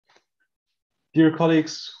Dear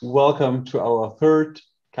colleagues, welcome to our third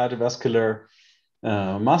cardiovascular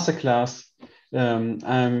masterclass.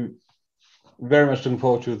 I'm very much looking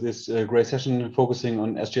forward to this great session focusing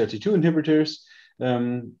on SGLT2 inhibitors.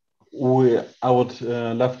 I would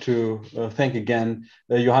love to thank again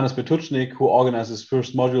Johannes Betuchnik, who organized this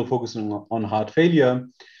first module focusing on heart failure.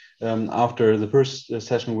 After the first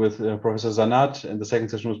session with Professor Zanat and the second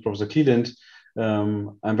session with Professor Cleland,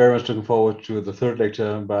 I'm very much looking forward to the third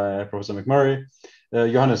lecture by Professor McMurray.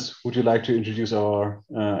 Johannes, would you like to introduce our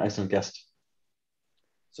excellent guest?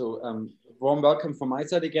 So warm welcome from my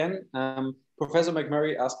side again. Professor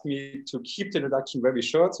McMurray asked me to keep the introduction very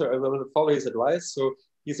short, so I will follow his advice. So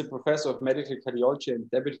he's a professor of medical cardiology and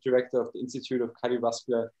deputy director of the Institute of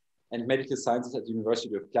Cardiovascular and Medical Sciences at the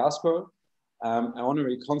University of Glasgow. An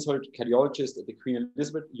honorary consult cardiologist at the Queen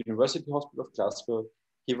Elizabeth University Hospital of Glasgow.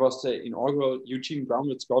 He was the inaugural Eugene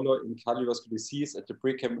Brownwood Scholar in Cardiovascular Disease at the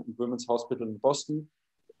Brigham and Women's Hospital in Boston.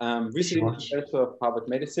 Visiting professor of Harvard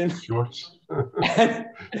Medicine.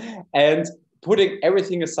 And putting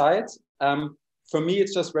everything aside, for me,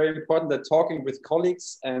 it's just very important that talking with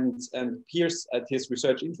colleagues and peers at his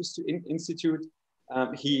research institute,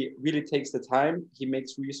 he really takes the time. He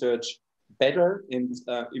makes research better and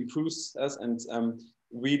improves us. And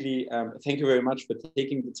really, thank you very much for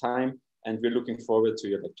taking the time. And we're looking forward to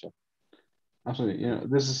your lecture. Absolutely.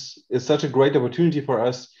 This is such a great opportunity for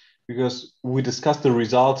us because we discussed the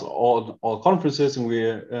results all conferences and we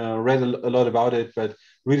read a lot about it, but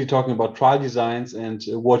really talking about trial designs and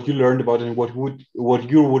what you learned about it and what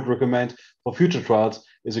you would recommend for future trials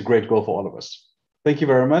is a great goal for all of us. Thank you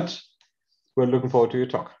very much. We're looking forward to your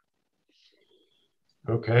talk.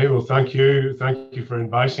 Okay, well, thank you. Thank you for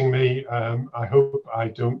inviting me. I hope I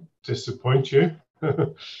don't disappoint you.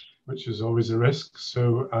 Which is always a risk.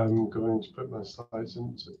 So I'm going to put my slides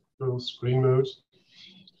into full screen mode.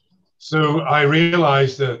 So I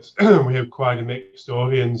realize that we have quite a mixed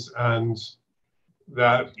audience and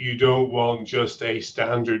that you don't want just a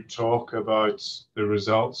standard talk about the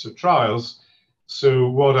results of trials. So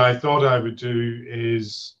what I thought I would do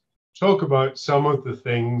is talk about some of the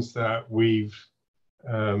things that we've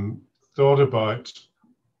thought about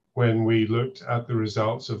when we looked at the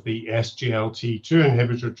results of the SGLT2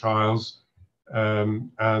 inhibitor trials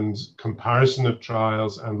and comparison of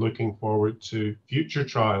trials and looking forward to future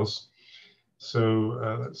trials.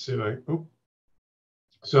 So let's see if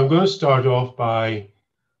So I'm going to start off by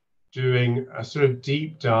doing a sort of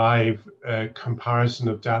deep dive comparison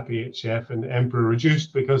of DAPIHF and Emperor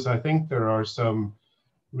reduced, because I think there are some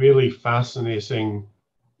really fascinating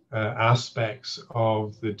aspects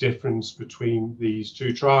of the difference between these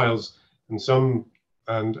two trials,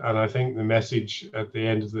 and I think the message at the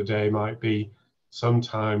end of the day might be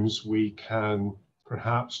sometimes we can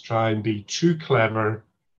perhaps try and be too clever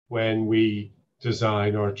when we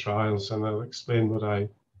design our trials, and I'll explain what I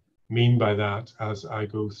mean by that as I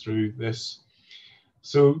go through this.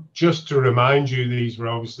 So just to remind you, these were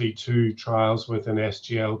obviously two trials with an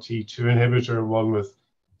SGLT2 inhibitor, one with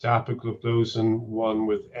dapagliflozin, one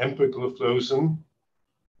with empagliflozin,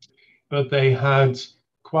 but they had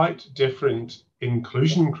quite different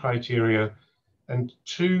inclusion criteria, and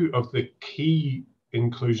two of the key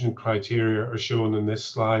inclusion criteria are shown in this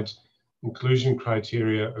slide. Inclusion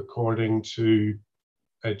criteria according to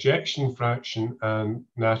ejection fraction and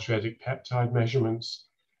natriuretic peptide measurements.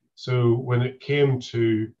 So when it came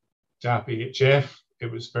to DAPIHF,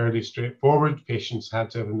 it was fairly straightforward. Patients had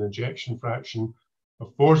to have an ejection fraction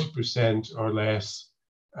of 40% or less,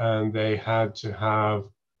 and they had to have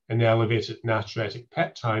an elevated natriuretic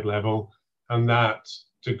peptide level, and that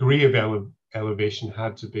degree of elevation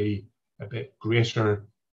had to be a bit greater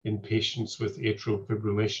in patients with atrial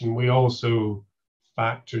fibrillation. We also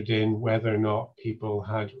factored in whether or not people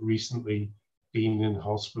had recently been in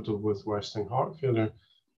hospital with worsening heart failure.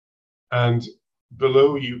 And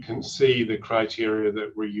below you can see the criteria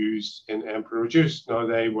that were used in Emperor reduced. Now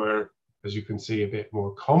they were, as you can see, a bit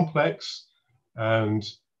more complex, and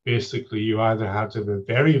basically you either had to have a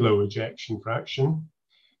very low ejection fraction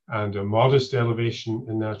and a modest elevation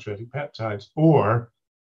in natriuretic peptides, or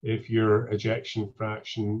if your ejection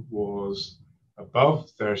fraction was above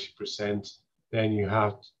 30%, then you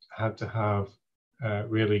had to have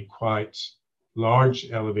really quite large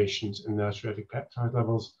elevations in natriuretic peptide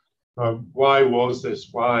levels. Why was this?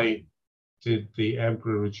 Why did the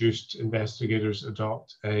Emperor reduced investigators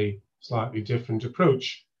adopt a slightly different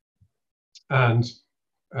approach? And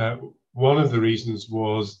one of the reasons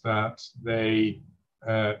was that they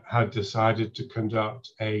had decided to conduct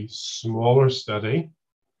a smaller study.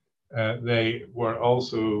 They were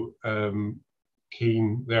also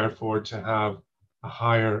keen, therefore, to have a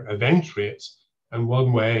higher event rate. And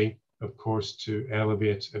one way, of course, to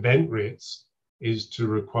elevate event rates is to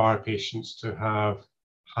require patients to have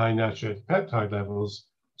high natriuretic peptide levels,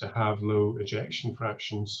 to have low ejection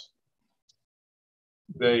fractions.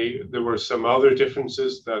 There were some other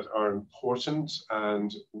differences that are important,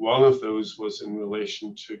 and one of those was in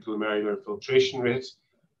relation to glomerular filtration rate.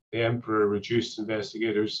 The Emperor-reduced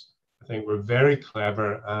investigators, I think, were very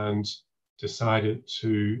clever and decided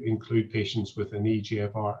to include patients with an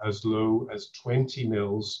eGFR as low as 20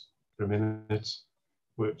 mils per minute,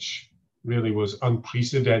 which really was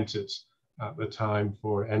unprecedented at the time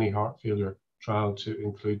for any heart failure trial to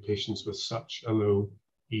include patients with such a low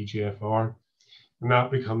eGFR. And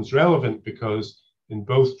that becomes relevant because in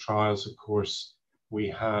both trials, of course, we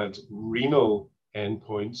had renal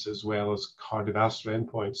endpoints as well as cardiovascular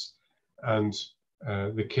endpoints. And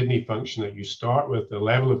the kidney function that you start with, the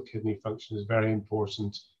level of kidney function, is very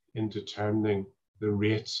important in determining the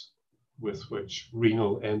rate with which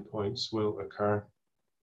renal endpoints will occur.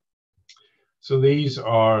 So these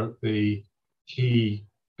are the key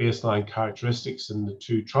baseline characteristics in the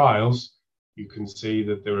two trials. You can see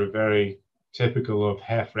that they were very typical of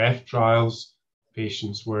HFrEF trials.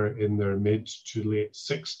 Patients were in their mid to late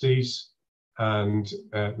 60s, and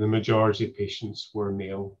the majority of patients were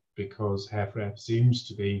male because HFrEF seems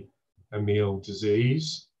to be a male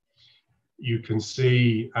disease. You can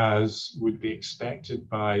see, as would be expected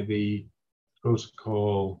by the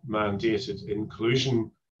protocol mandated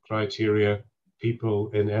inclusion criteria,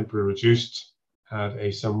 people in Emperor-reduced had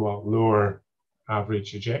a somewhat lower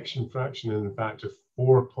average ejection fraction. And in fact, a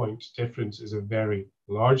 4-point difference is a very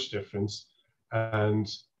large difference.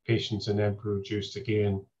 And patients in Emperor-reduced,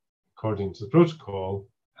 again, according to the protocol,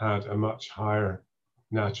 had a much higher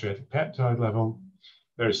natriuretic peptide level.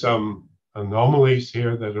 There are some anomalies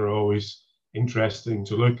here that are always interesting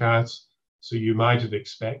to look at. So you might have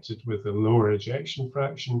expected, with a lower ejection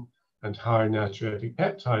fraction and higher natriuretic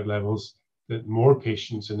peptide levels, that more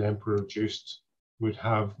patients in Emperor-reduced would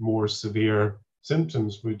have more severe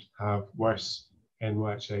symptoms, would have worse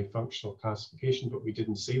NYHA functional classification, but we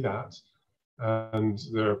didn't see that. And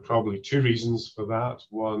there are probably two reasons for that.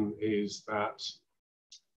 One is that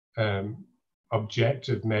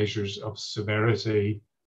objective measures of severity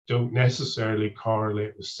don't necessarily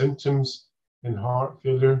correlate with symptoms in heart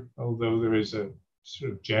failure, although there is a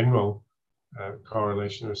sort of general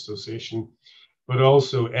correlation or association. But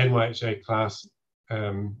also NYHA class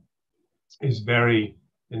is very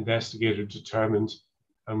investigator determined,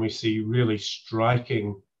 and we see really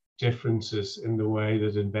striking differences in the way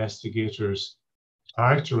that investigators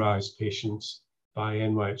characterize patients by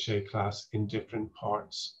NYHA class in different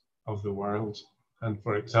parts of the world. And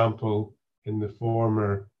for example, in the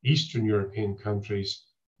former Eastern European countries,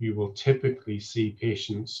 you will typically see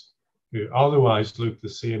patients who otherwise look the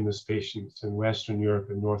same as patients in Western Europe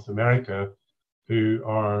and North America, who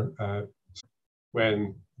are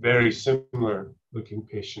when very similar looking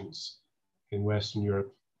patients in Western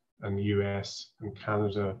Europe and the US and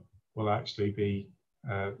Canada will actually be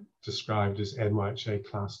described as NYHA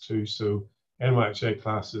class 2. So NYHA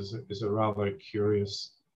class is a rather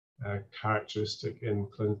curious characteristic in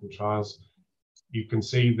clinical trials. You can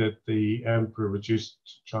see that the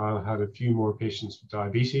Emperor-reduced trial had a few more patients with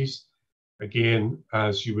diabetes. Again,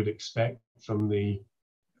 as you would expect from the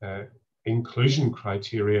inclusion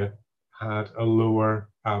criteria, had a lower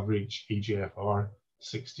average eGFR,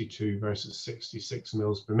 62 versus 66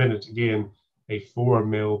 mils per minute. Again, a 4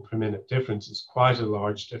 mil per minute difference is quite a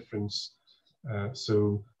large difference.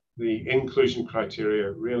 So the inclusion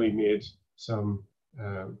criteria really made some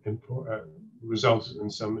resulted in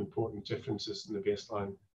some important differences in the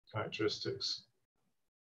baseline characteristics.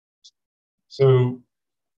 So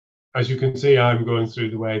as you can see, I'm going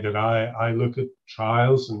through the way that I look at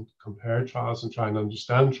trials and compare trials and try and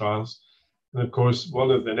understand trials. And of course,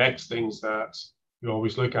 one of the next things that you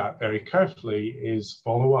always look at very carefully is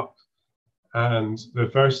follow-up. And the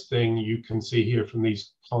first thing you can see here from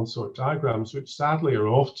these consort diagrams, which sadly are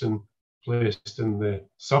often placed in the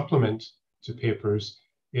supplement to papers,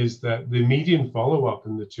 is that the median follow-up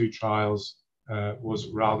in the two trials was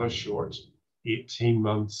rather short, 18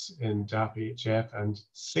 months in DAPA-HF and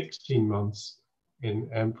 16 months in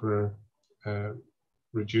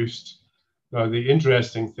Emperor-reduced. Now, the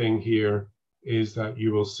interesting thing here is that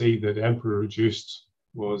you will see that Emperor-reduced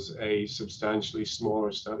was a substantially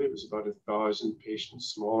smaller study. It was about 1,000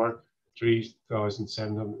 patients smaller,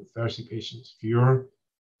 3,730 patients fewer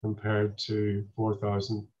compared to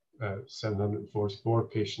 4,744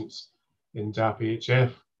 patients in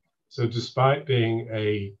DAPA-HF. So despite being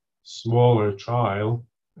a smaller trial,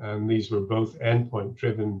 and these were both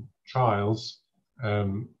endpoint-driven trials,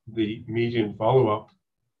 the median follow-up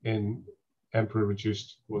in Emperor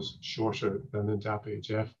reduced was shorter than in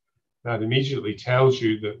DAPA-HF. That immediately tells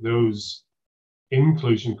you that those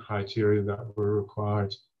inclusion criteria that were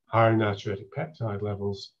required, higher natriuretic peptide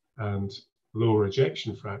levels and lower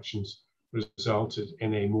ejection fractions, resulted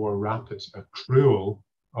in a more rapid accrual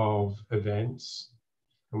of events.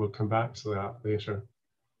 And we'll come back to that later.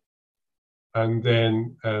 And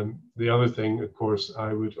then the other thing, of course,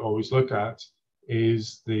 I would always look at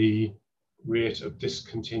is the rate of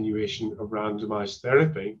discontinuation of randomized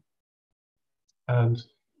therapy. And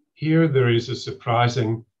here there is a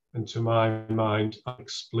surprising, and to my mind,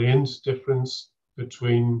 unexplained difference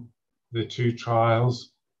between the two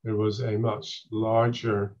trials. There was a much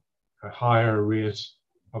larger, a higher rate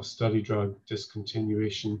of study drug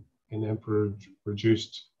discontinuation in Emperor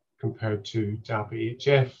reduced compared to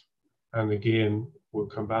DAPA-HF. And again, we'll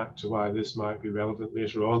come back to why this might be relevant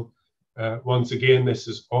later on. Once again, this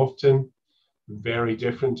is often very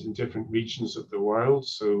different in different regions of the world.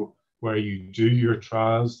 So where you do your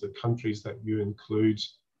trials, the countries that you include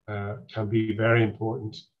can be very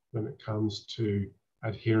important when it comes to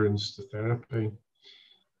adherence to therapy.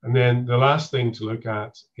 And then the last thing to look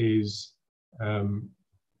at is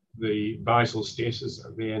the vital status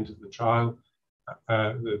at the end of the trial.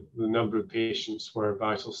 The number of patients where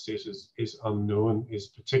vital status is unknown is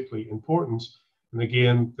particularly important. And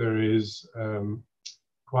again, there is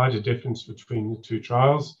quite a difference between the two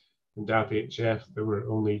trials. In DAPA-HF, there were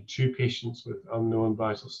only 2 patients with unknown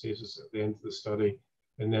vital status at the end of the study.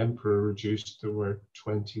 In Emperor reduced, there were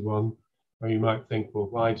 21. Now you might think, well,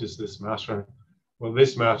 why does this matter? Well,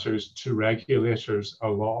 this matters to regulators a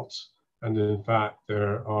lot. And in fact,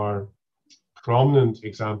 there are prominent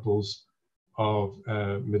examples of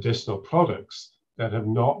medicinal products that have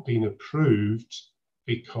not been approved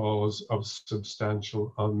because of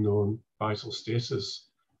substantial unknown vital status.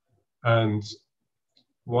 And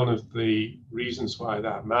one of the reasons why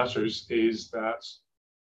that matters is that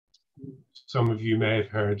some of you may have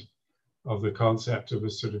heard of the concept of a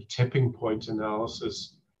sort of tipping point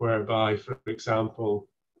analysis, whereby, for example,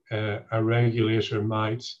 a regulator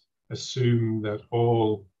might assume that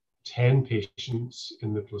all 10 patients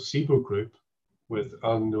in the placebo group with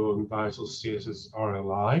unknown vital status are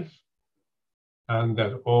alive, and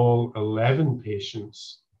that all 11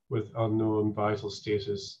 patients with unknown vital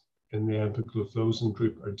status in the empagliflozin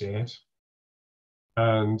group are dead.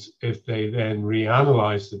 And if they then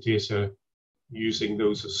reanalyze the data using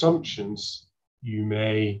those assumptions, you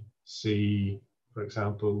may see, for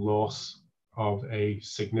example, loss of a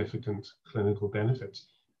significant clinical benefit.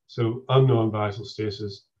 So unknown vital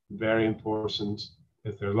status, very important.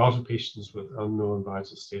 If there are a lot of patients with unknown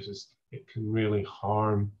vital status, it can really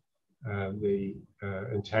harm the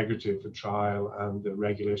integrity of the trial and the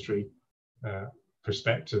regulatory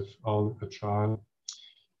perspective on a trial.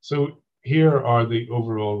 So here are the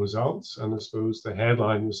overall results, and I suppose the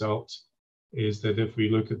headline result is that if we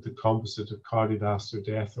look at the composite of cardiovascular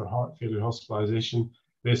death or heart failure hospitalization,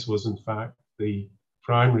 this was in fact the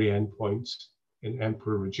primary endpoint in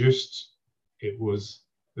Emperor reduced. It was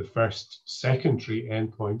the first secondary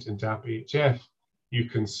endpoint in DAPA-HF. You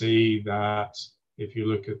can see that if you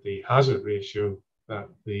look at the hazard ratio, that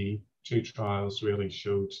the two trials really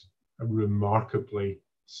showed a remarkably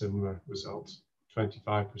similar result.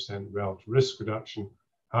 25% relative risk reduction,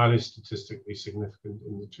 highly statistically significant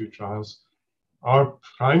in the two trials. Our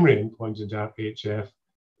primary endpoint in DAPA-HF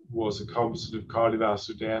was a composite of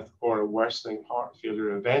cardiovascular death or a worsening heart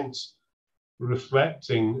failure event,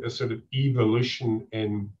 reflecting a sort of evolution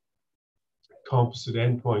in composite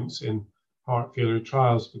endpoints in heart failure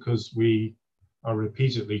trials, because we are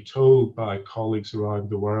repeatedly told by colleagues around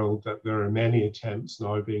the world that there are many attempts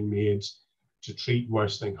now being made to treat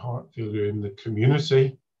worsening heart failure in the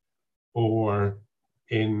community or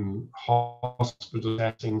in hospital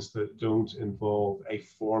settings that don't involve a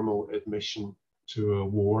formal admission to a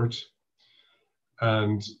ward.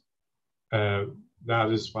 And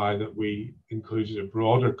that is why that we included a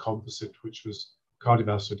broader composite, which was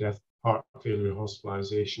cardiovascular death, heart failure,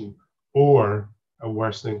 hospitalization, or a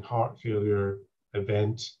worsening heart failure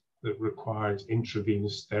event that required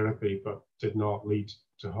intravenous therapy but did not lead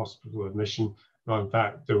to hospital admission. Now, in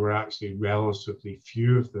fact, there were actually relatively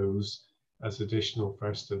few of those as additional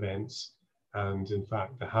first events. And in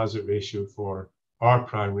fact, the hazard ratio for our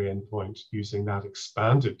primary endpoint using that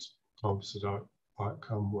expanded composite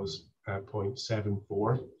outcome was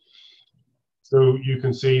 0.74. So you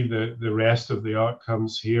can see the rest of the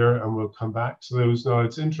outcomes here, and we'll come back to those. Now,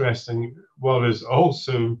 it's interesting, what is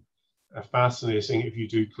also fascinating if you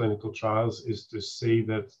do clinical trials is to see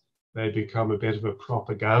that they become a bit of a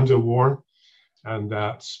propaganda war. and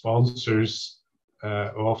that sponsors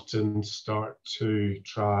often start to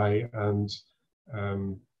try and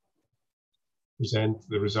present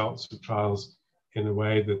the results of trials in a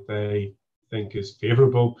way that they think is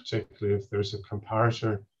favorable, particularly if there's a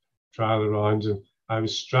comparator trial around. And I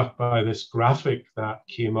was struck by this graphic that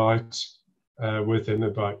came out within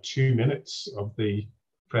about 2 minutes of the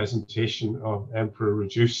presentation of Emperor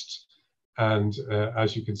Reduced. And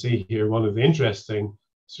as you can see here, one of the interesting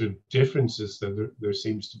sort of differences that there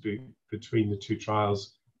seems to be between the two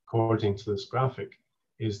trials, according to this graphic,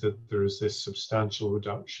 is that there is this substantial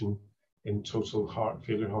reduction in total heart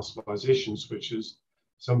failure hospitalizations, which is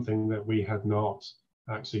something that we had not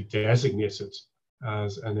actually designated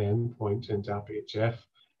as an endpoint in DAPHF.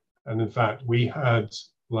 And in fact, we had,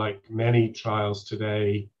 like many trials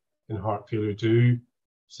today in heart failure do,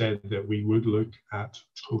 said that we would look at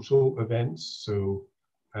total events. So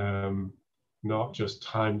not just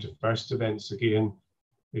time to first events. Again,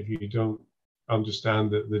 if you don't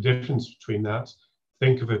understand the difference between that,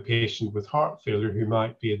 think of a patient with heart failure who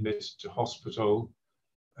might be admitted to hospital,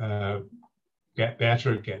 get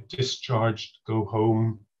better, get discharged, go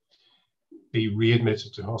home, be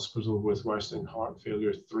readmitted to hospital with worsening heart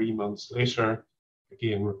failure 3 months later,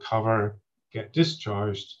 again recover, get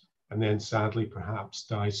discharged, and then sadly perhaps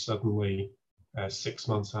die suddenly 6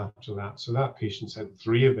 months after that. So that patient's had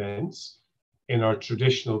 3 events. In our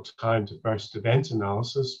traditional time to first event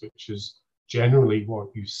analysis, which is generally what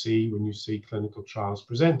you see when you see clinical trials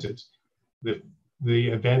presented, the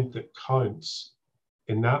event that counts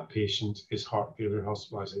in that patient is heart failure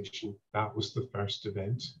hospitalization. That was the first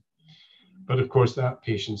event. But of course, that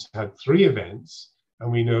patient's had 3 events, and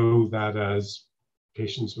we know that as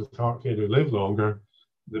patients with heart failure live longer,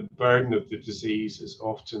 the burden of the disease is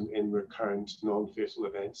often in recurrent non-fatal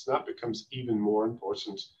events. That becomes even more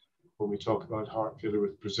important when we talk about heart failure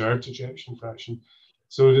with preserved ejection fraction.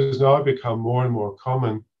 So it has now become more and more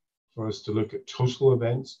common for us to look at total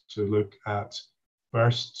events, to look at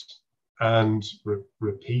burst and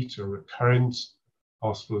repeat or recurrent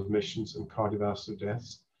hospital admissions and cardiovascular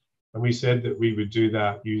deaths. And we said that we would do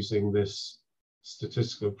that using this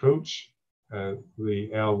statistical approach, the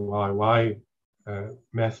LYY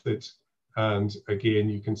method. And again,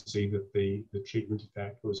 you can see that the treatment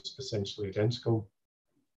effect was essentially identical.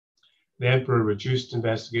 The Emperor Reduced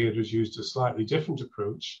investigators used a slightly different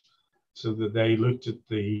approach, so that they looked at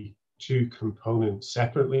the 2 components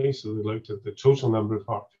separately. So they looked at the total number of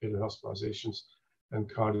heart failure hospitalizations and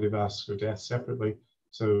cardiovascular deaths separately.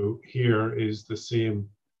 So here is the same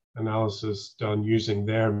analysis done using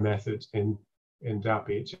their method in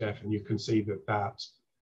DAPHF, and you can see that that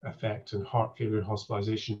effect in heart failure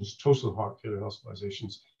hospitalizations, total heart failure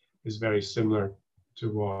hospitalizations, is very similar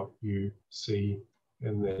to what you see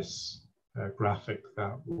in this graphic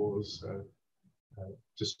that was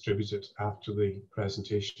distributed after the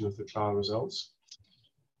presentation of the trial results.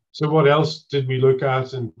 So what else did we look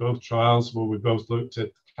at in both trials? Well, we both looked at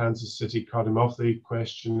the Kansas City Cardiomyopathy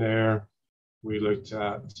questionnaire. We looked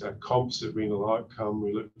at composite renal outcome.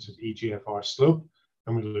 We looked at eGFR slope,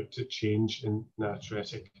 and we looked at change in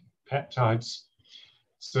natriuretic peptides.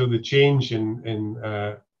 So the change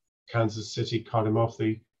in Kansas City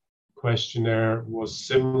Cardiomyopathy questionnaire was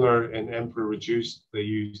similar in Emperor Reduced. They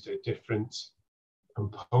used a different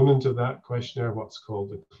component of that questionnaire, what's called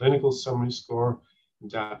the clinical summary score. In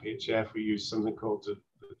DAPHF, we use something called the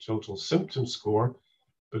total symptom score,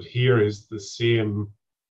 but here is the same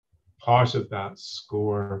part of that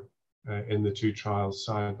score in the 2 trials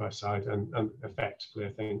side by side, and effectively, I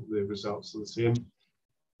think the results are the same.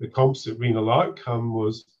 The composite renal outcome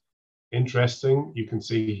was interesting. You can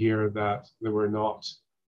see here that there were not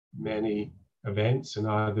many events in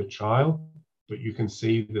either trial, but you can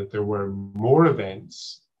see that there were more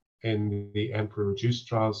events in the Emperor Reduced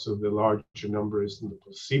trial, so the larger number is in the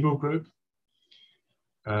placebo group.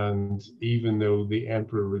 And even though the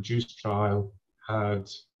Emperor Reduced trial had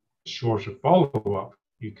shorter follow-up,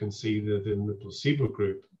 you can see that in the placebo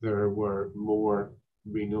group there were more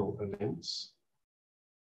renal events.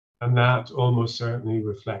 And that almost certainly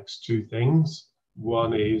reflects 2 things.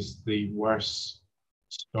 One is the worse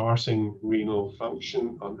starting renal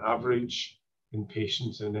function on average in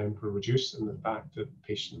patients in Emperor Reduced, and the fact that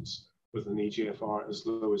patients with an eGFR as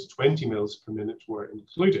low as 20 mils per minute were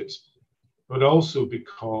included, but also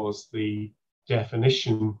because the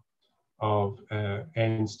definition of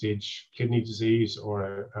end-stage kidney disease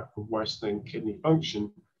or a worsening kidney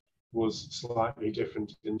function was slightly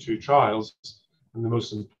different in 2 trials. And the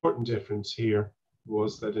most important difference here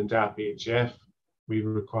was that in DAPHF, we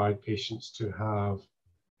required patients to have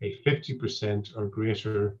a 50% or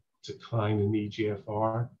greater decline in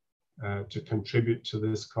eGFR to contribute to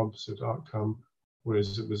this composite outcome,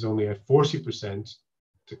 whereas it was only a 40%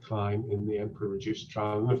 decline in the emperor-reduced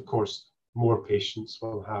trial. And of course, more patients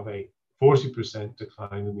will have a 40%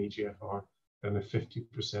 decline in eGFR than a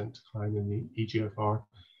 50% decline in the eGFR.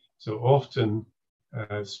 So often,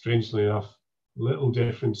 strangely enough, little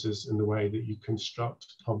differences in the way that you construct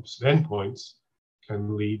composite endpoints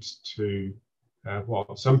can lead to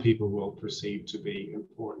what some people will perceive to be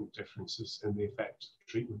important differences in the effect of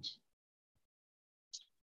treatment.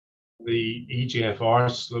 The eGFR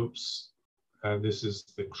slopes, this is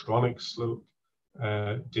the chronic slope,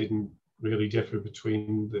 didn't really differ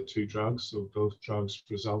between the two drugs. So both drugs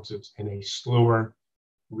resulted in a slower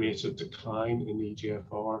rate of decline in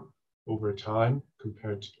eGFR over time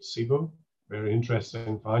compared to placebo. Very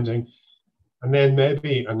interesting finding. And then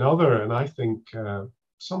maybe another, and I think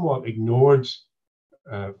somewhat ignored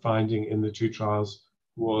finding in the two trials,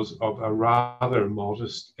 was of a rather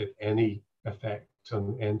modest, if any, effect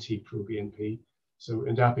on NT-proBNP. So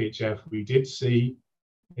in DAPA-HF, we did see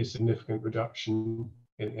a significant reduction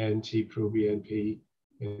in NT-proBNP,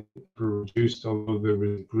 reduced, although there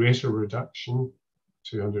was greater reduction,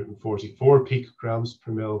 244 picograms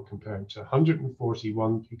per mil compared to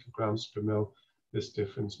 141 picograms per mil. This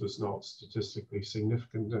difference was not statistically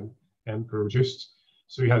significant and emperor-reduced.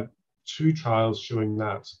 So we had two trials showing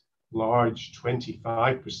that large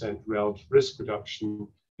 25% relative risk reduction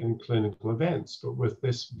in clinical events, but with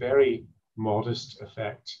this very modest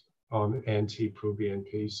effect on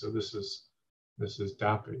NT-proBNP. So this is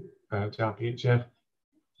DAPA-HF.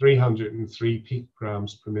 303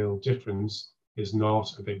 picograms per mil difference is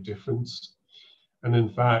not a big difference. And in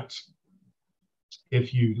fact,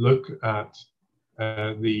 if you look at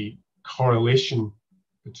the correlation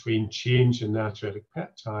between change in natriuretic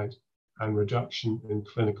peptide and reduction in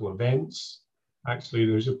clinical events, actually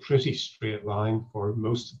there's a pretty straight line for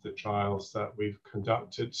most of the trials that we've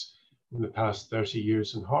conducted in the past 30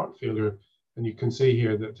 years in heart failure. And you can see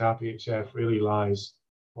here that DAPA-HF really lies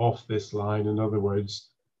off this line. In other words,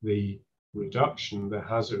 the reduction, the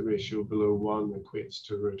hazard ratio below 1 equates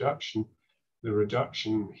to reduction. The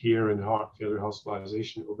reduction here in heart failure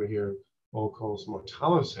hospitalization, over here all-cause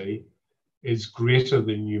mortality, is greater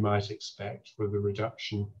than you might expect for the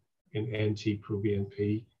reduction in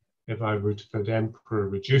NT-proBNP. If I were to put emperor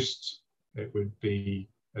reduced, it would be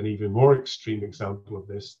an even more extreme example of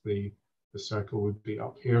this. The circle would be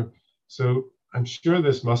up here. So I'm sure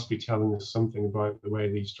this must be telling us something about the way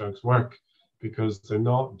these drugs work, because they're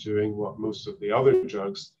not doing what most of the other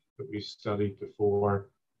drugs that we studied before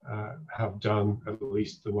have done, at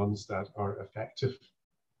least the ones that are effective.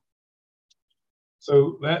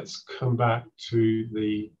 So let's come back to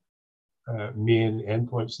the main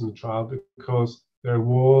endpoints in the trial, because there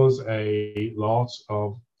was a lot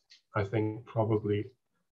of, I think, probably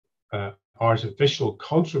artificial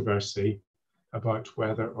controversy about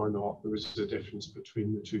whether or not there was a difference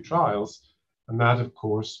between the two trials. And that, of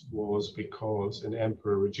course, was because in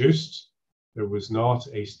emperor reduced, there was not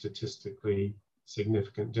a statistically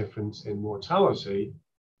significant difference in mortality,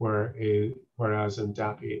 whereas in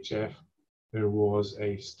DAPA-HF, there was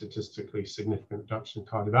a statistically significant reduction in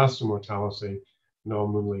cardiovascular mortality,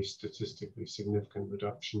 nominally statistically significant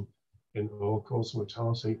reduction in all-cause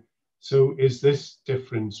mortality. So is this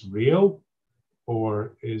difference real,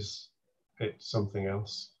 or is it something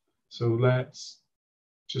else? So let's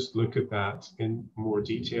just look at that in more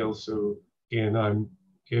detail. So again, I'm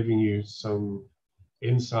giving you some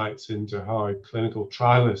insights into how clinical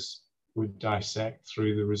trialists would dissect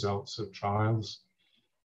through the results of trials.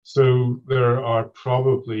 So there are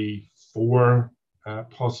probably 4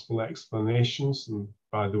 possible explanations, and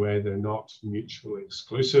by the way, they're not mutually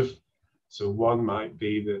exclusive. So one might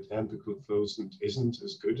be that empagliflozin isn't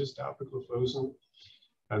as good as dapagliflozin.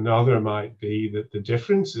 Another might be that the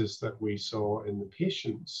differences that we saw in the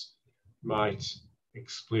patients might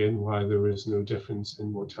explain why there is no difference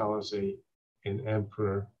in mortality in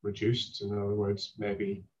emperor reduced. In other words,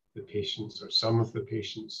 maybe the patients or some of the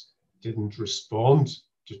patients didn't respond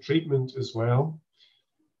to treatment as well.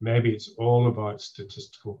 Maybe it's all about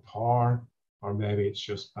statistical power, or maybe it's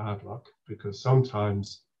just bad luck, because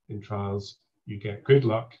sometimes in trials you get good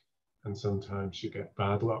luck and sometimes you get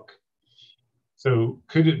bad luck. So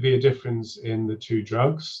could it be a difference in the two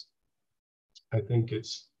drugs? I think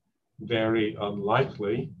it's very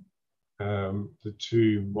unlikely. The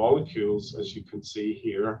two molecules, as you can see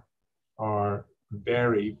here, are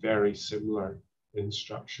very, very similar in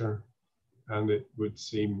structure. And it would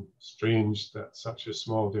seem strange that such a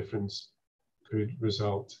small difference could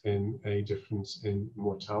result in a difference in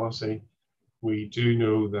mortality. We do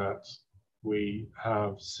know that we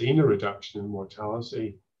have seen a reduction in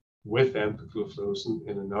mortality with empagliflozin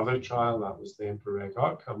in another trial. That was the EMPA-REG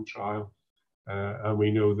outcome trial. And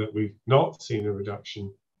we know that we've not seen a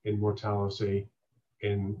reduction in mortality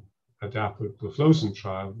in a dapagliflozin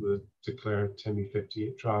trial, the declared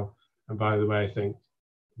TIMI-58 trial. And by the way, I think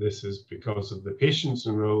this is because of the patients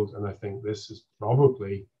enrolled, and I think this is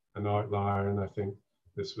probably an outlier, and I think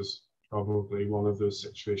this was probably one of those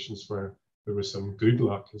situations where there was some good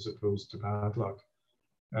luck as opposed to bad luck.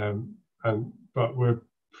 But we're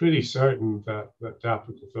pretty certain that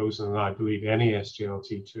dapagliflozin, and I believe any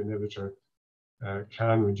SGLT2 inhibitor,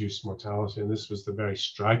 can reduce mortality, and this was the very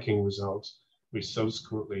striking result we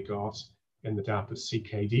subsequently got in the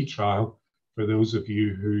DAPA-CKD trial. For those of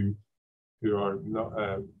you who are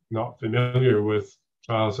not familiar with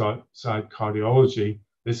trials outside cardiology,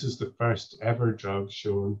 this is the first ever drug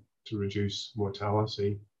shown to reduce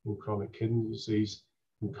mortality in chronic kidney disease.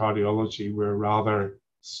 In cardiology, we're rather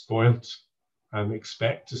spoilt and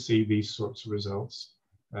expect to see these sorts of results,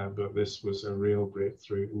 but this was a real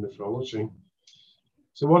breakthrough in nephrology.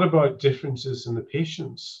 So what about differences in the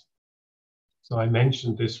patients? So I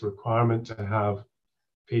mentioned this requirement to have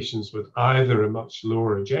patients with either a much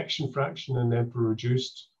lower ejection fraction in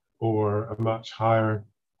EMPA-reduced or a much higher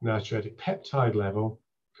natriuretic peptide level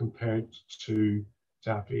compared to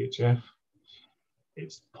DAPA-HF.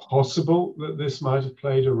 It's possible that this might have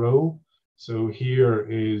played a role. So here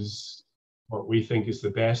is what we think is the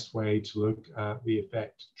best way to look at the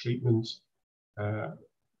effect of treatment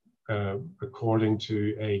according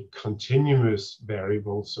to a continuous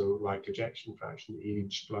variable, so like ejection fraction,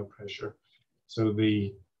 age, blood pressure. So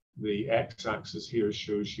the x-axis here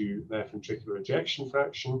shows you left ventricular ejection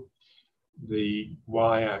fraction. The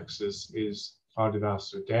y-axis is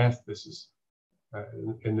cardiovascular death. This is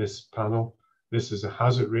in this panel. This is a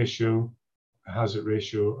hazard ratio. A hazard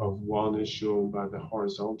ratio of 1 is shown by the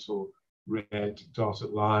horizontal red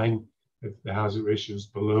dotted line. If the hazard ratio is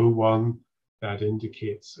below 1, that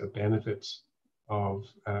indicates a benefit of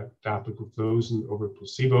dapagliflozin over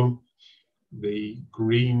placebo. The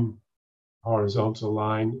green horizontal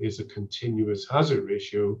line is a continuous hazard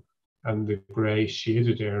ratio, and the gray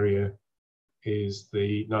shaded area is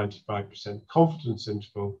the 95% confidence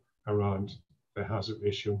interval around the hazard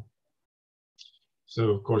ratio.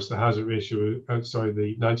 So of course the hazard ratio,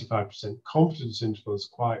 the 95% confidence interval is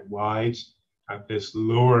quite wide at this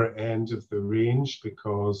lower end of the range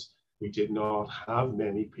because we did not have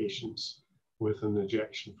many patients with an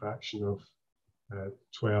ejection fraction of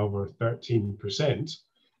 12 or 13%.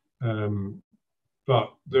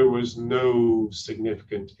 But there was no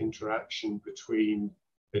significant interaction between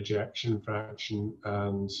ejection fraction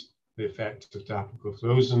and the effect of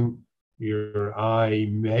dapagliflozin. Your eye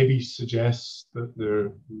maybe suggests that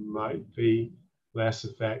there might be less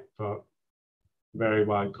effect, but very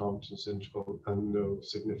wide confidence interval and no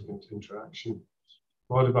significant interaction.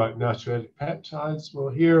 What about natriuretic peptides? Well,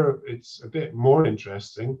 here it's a bit more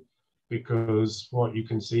interesting because what you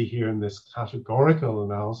can see here in this categorical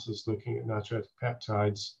analysis looking at natriuretic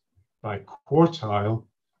peptides by quartile,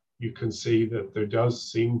 you can see that there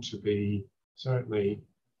does seem to be certainly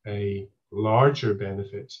a larger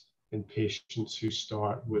benefit in patients who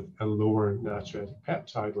start with a lower natriuretic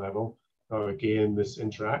peptide level. Now, again, this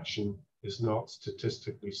interaction is not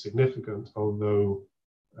statistically significant, although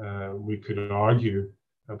we could argue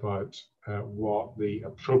about what the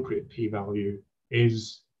appropriate p-value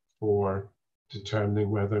is for determining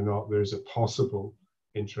whether or not there's a possible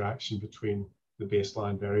interaction between the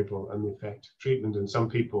baseline variable and the effect of treatment. And some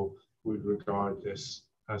people would regard this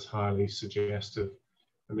as highly suggestive.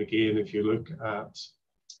 And again, if you look at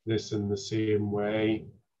this in the same way,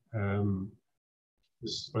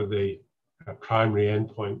 this is for the primary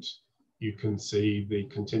endpoint, you can see the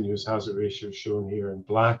continuous hazard ratio shown here in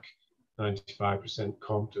black, 95%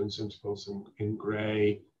 confidence intervals in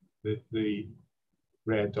gray. The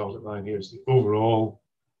red dotted line here is the overall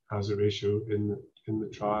hazard ratio in the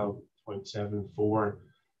trial, 0.74.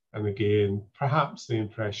 And again, perhaps the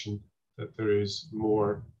impression that there is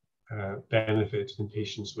more benefit in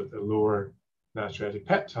patients with a lower natriuretic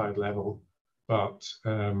peptide level, but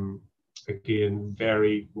again,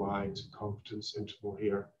 very wide confidence interval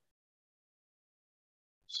here.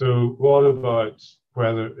 So what about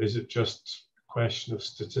whether is it just a question of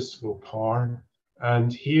statistical power?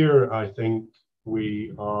 And here I think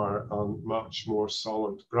we are on much more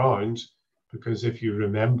solid ground, because if you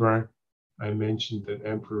remember, I mentioned that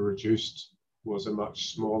EMPA-reduced was a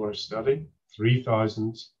much smaller study,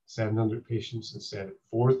 3,700 patients instead of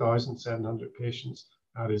 4,700 patients.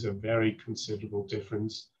 That is a very considerable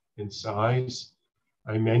difference in size.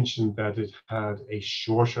 I mentioned that it had a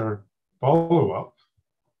shorter follow-up,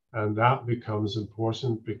 And that becomes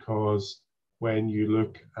important because when you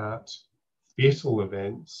look at fatal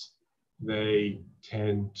events, they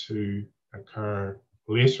tend to occur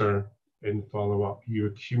later in follow-up. You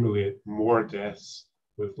accumulate more deaths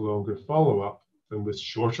with longer follow-up than with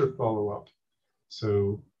shorter follow-up.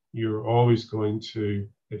 So you're always going to,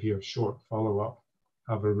 if you have short follow-up,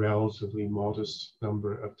 have a relatively modest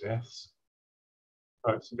number of deaths.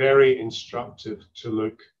 But it's very instructive to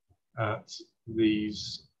look at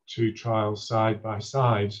these two trials side by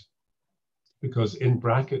side, because in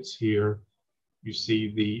brackets here, you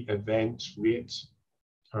see the event rate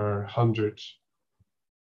per 100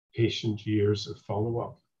 patient years of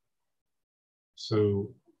follow-up.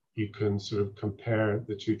 So you can sort of compare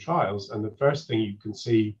the two trials. And the first thing you can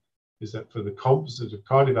see is that for the composite of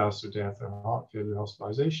cardiovascular death or heart failure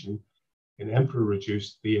hospitalization, in Emperor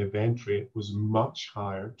reduced, the event rate was much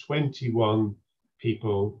higher, 21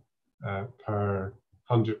 people per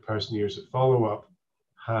 100 person years of follow-up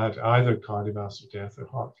had either cardiovascular death or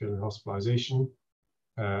heart failure hospitalization,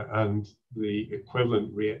 and the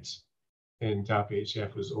equivalent rate in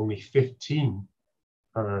DAPHF was only 15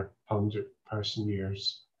 per 100 person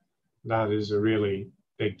years. That is a really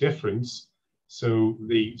big difference. So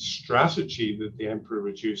the strategy that the Emperor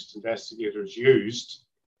reduced investigators used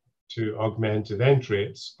to augment event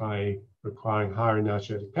rates by requiring higher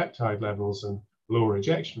natriuretic peptide levels and lower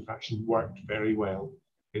ejection fraction worked very well.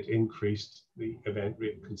 It increased the event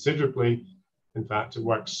rate considerably. In fact, it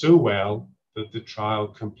worked so well that the trial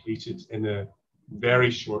completed in a very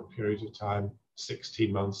short period of time,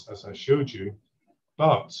 16 months, as I showed you.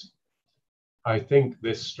 But I think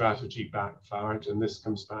this strategy backfired, and this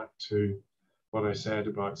comes back to what I said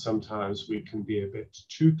about sometimes we can be a bit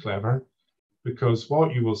too clever, because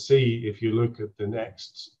what you will see if you look at the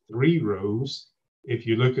next 3 rows, if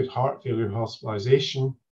you look at heart failure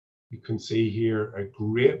hospitalization, you can see here a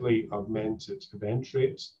greatly augmented event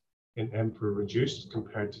rate in Emperor reduced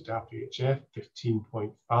compared to DAPHF,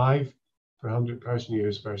 15.5 per 100 person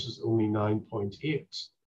years versus only 9.8.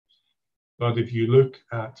 But if you look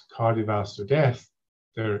at cardiovascular death,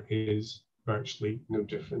 there is virtually no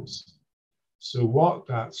difference. So what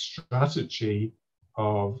that strategy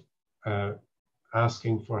of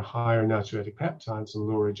asking for higher natriuretic peptides and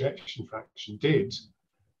lower ejection fraction did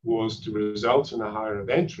was to result in a higher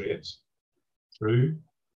event rate, true,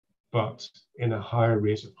 but in a higher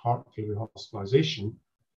rate of heart failure hospitalization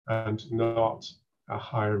and not a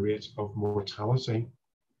higher rate of mortality.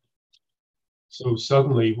 So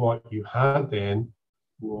suddenly what you had then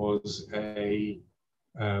was a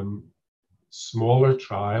smaller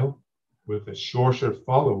trial with a shorter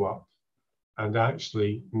follow-up, and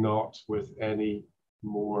actually not with any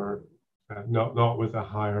more, not with a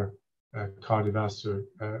higher cardiovascular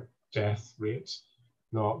death rate,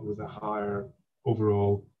 not with a higher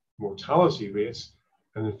overall mortality rate.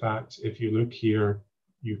 And in fact, if you look here,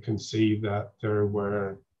 you can see that there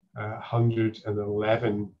were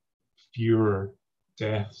 111 fewer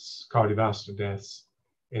deaths, cardiovascular deaths,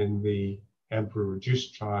 in the Emperor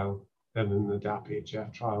reduced trial than in the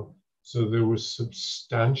DAPHF trial. So there was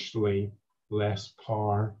substantially less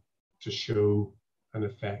power to show an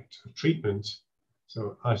effect of treatment.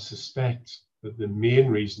 So I suspect that the main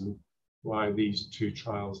reason why these two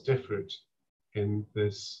trials differed in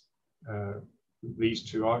this, these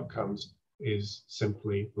two outcomes is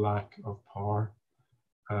simply lack of power.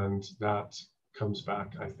 And that comes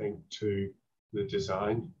back, I think, to the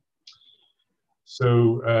design.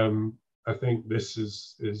 So I think this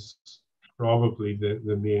is probably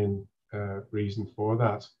the main reason for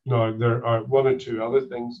that. Now, there are 1 or 2 other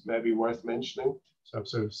things maybe worth mentioning. So I've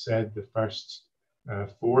sort of said the first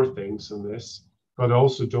 4 things in this, but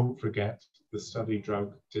also don't forget the study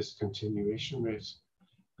drug discontinuation rate,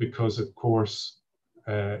 because of course,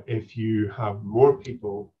 if you have more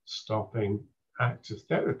people stopping active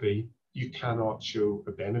therapy, you cannot show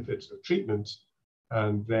a benefit of treatment,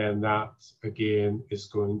 and then that again is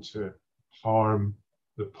going to harm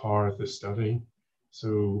the power of the study.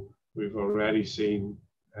 So we've already seen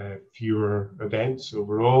fewer events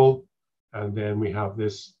overall, and then we have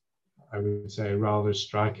this, I would say, rather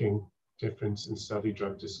striking difference in study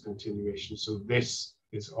drug discontinuation. So this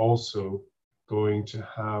is also going to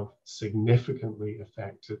have significantly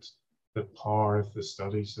affected the power of the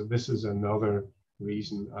study. So this is another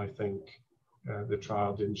reason I think the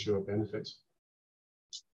trial didn't show a benefit.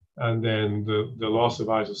 And then the loss of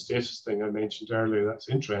vital status thing I mentioned earlier, that's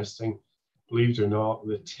interesting. Believe it or not,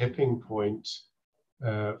 the tipping point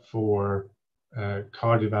for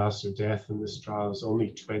cardiovascular death in this trial is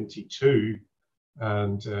only 22,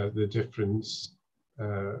 and the difference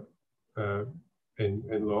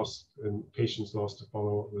in patients lost to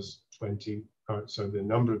follow-up was 20, so the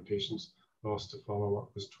number of patients lost to follow-up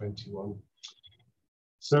was 21.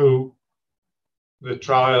 So the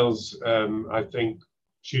trials, I think,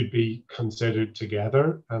 should be considered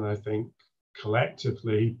together, and I think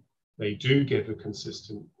collectively they do give a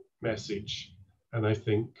consistent message. And I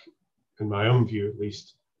think, in my own view at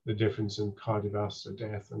least, the difference in cardiovascular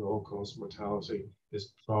death and all-cause mortality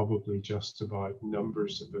is probably just about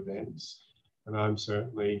numbers of events. And I'm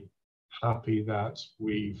certainly happy that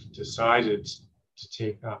we've decided to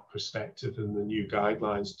take that perspective in the new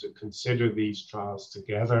guidelines, to consider these trials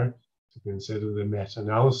together, to consider the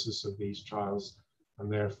meta-analysis of these trials,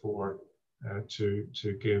 and therefore to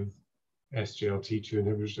give SGLT2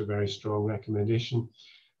 inhibitors a very strong recommendation.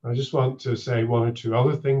 I just want to say one or two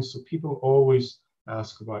other things. So people always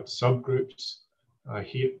ask about subgroups. I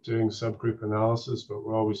hate doing subgroup analysis, but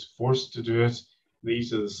we're always forced to do it.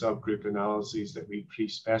 These are the subgroup analyses that we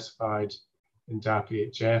pre-specified in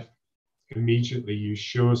DAPIHF. Immediately you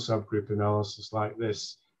show a subgroup analysis like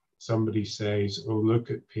this. Somebody says, oh, look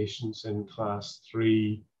at patients in class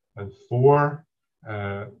 3 and 4.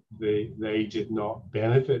 They did not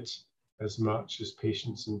benefit as much as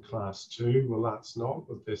patients in class 2. Well, that's not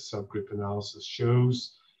what this subgroup analysis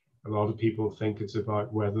shows. A lot of people think it's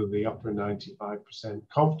about whether the upper 95%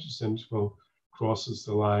 confidence interval crosses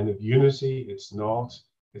the line of unity. It's not.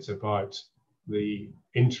 It's about the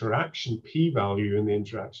interaction p-value, and the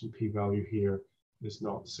interaction p-value here is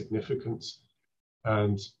not significant.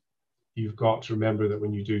 And you've got to remember that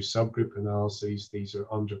when you do subgroup analyses, these are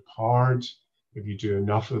underpowered. If you do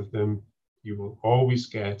enough of them, you will always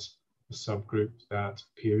get a subgroup that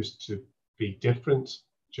appears to be different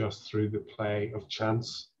just through the play of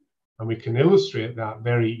chance. And we can illustrate that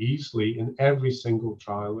very easily in every single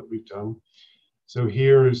trial that we've done. So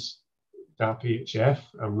here's DAPIHF.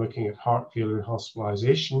 I'm looking at heart failure and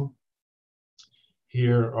hospitalization.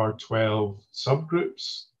 Here are 12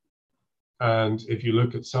 subgroups. And if you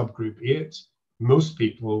look at subgroup 8, most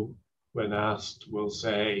people, when asked, will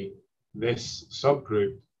say this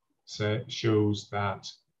subgroup shows that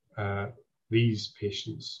these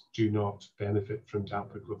patients do not benefit from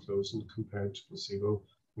dapagliflozin compared to placebo.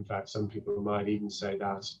 In fact, some people might even say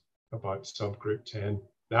that about subgroup 10.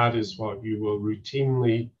 That is what you will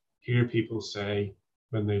routinely hear people say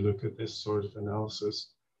when they look at this sort of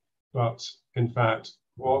analysis. But in fact,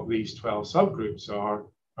 what these 12 subgroups are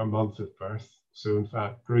month of birth. So in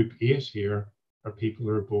fact, group 8 here are people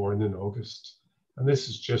who are born in August. And this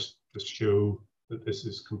is just to show that this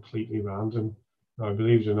is completely random. Now,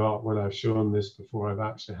 believe it or not, when I've shown this before, I've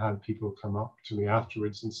actually had people come up to me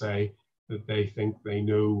afterwards and say that they think they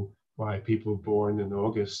know why people born in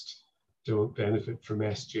August don't benefit from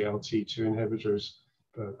SGLT2 inhibitors,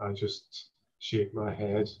 but I just shake my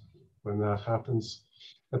head when that happens.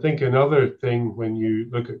 I think another thing when you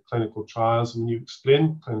look at clinical trials and you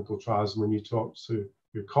explain clinical trials and when you talk to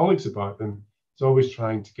your colleagues about them, it's always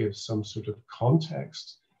trying to give some sort of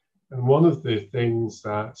context. And one of the things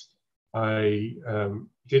that I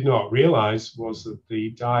did not realize was that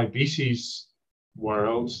the diabetes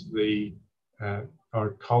world, our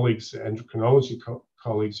colleagues, endocrinology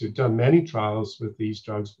colleagues who'd done many trials with these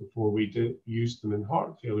drugs before we used them in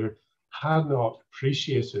heart failure, had not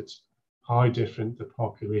appreciated how different the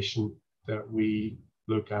population that we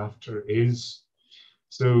look after is.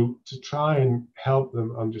 So to try and help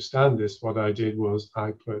them understand this, what I did was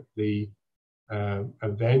I put the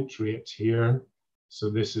event rate here. So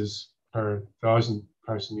this is per 1,000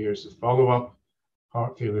 person years of follow-up,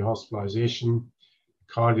 heart failure hospitalization,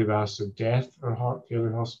 cardiovascular death or heart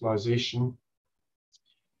failure hospitalization.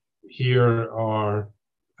 Here are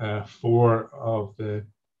 4 of the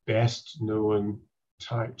best known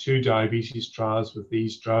type 2 diabetes trials with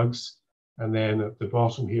these drugs. And then at the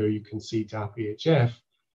bottom here, you can see DAPIHF.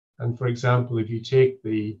 And for example, if you take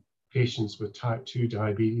the patients with type 2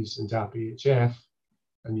 diabetes in DAPIHF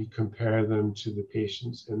and you compare them to the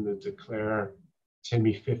patients in the DECLARE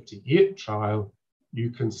TIMI 58 trial, you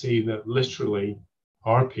can see that literally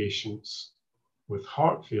our patients with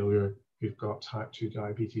heart failure who've got type 2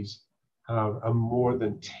 diabetes have a more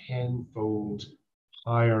than 10-fold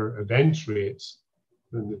higher event rates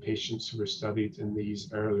than the patients who were studied in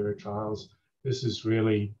these earlier trials. This is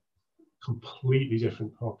really completely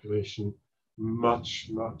different population, much,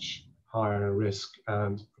 much higher risk,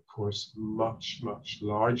 and of course, much, much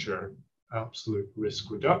larger absolute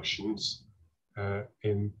risk reductions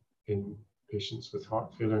in patients with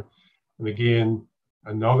heart failure. And again,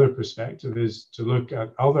 another perspective is to look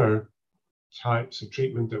at other types of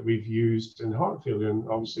treatment that we've used in heart failure. And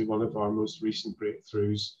obviously one of our most recent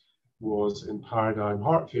breakthroughs was in paradigm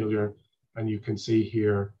heart failure. And you can see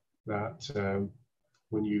here that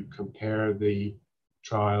when you compare the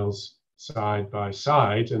trials side by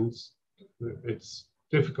side, and it's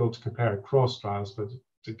difficult to compare across trials, but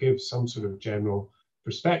to give some sort of general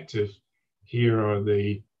perspective, here are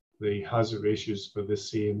the hazard ratios for the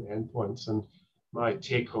same endpoints. And my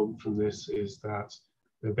take home from this is that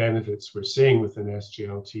the benefits we're seeing with an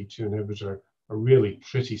SGLT2 inhibitor are really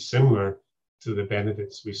pretty similar to the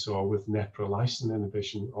benefits we saw with neprilysin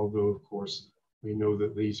inhibition, although of course we know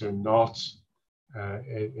that these are not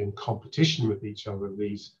in competition with each other.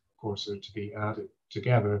 These of course are to be added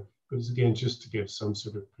together, but it's again just to give some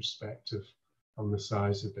sort of perspective on the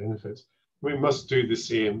size of benefit. We must do the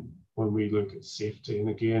same when we look at safety, and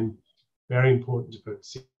again, very important to put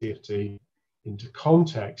safety into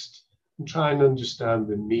context and try and understand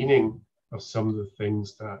the meaning of some of the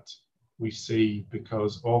things that we see,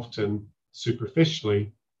 because often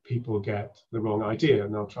superficially people get the wrong idea,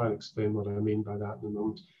 and I'll try and explain what I mean by that in a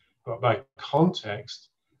moment. But by context,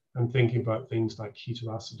 I'm thinking about things like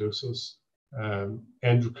ketoacidosis.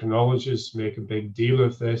 Endocrinologists make a big deal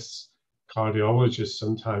of this. Cardiologists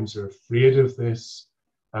sometimes are afraid of this.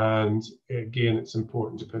 And again, it's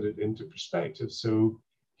important to put it into perspective. So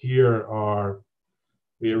here are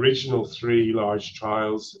the original 3 large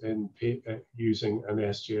trials in using an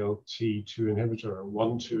SGLT2 inhibitor or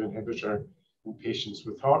 1,2 inhibitor in patients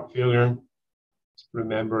with heart failure.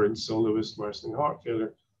 Remember, in soloist worsening heart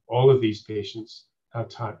failure, all of these patients had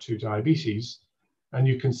type 2 diabetes. And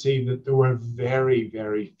you can see that there were very,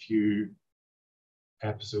 very few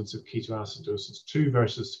episodes of ketoacidosis, 2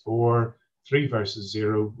 versus 4, 3 versus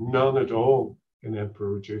 0, none at all in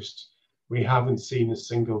Emperor reduced. We haven't seen a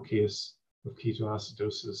single case of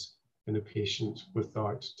ketoacidosis in a patient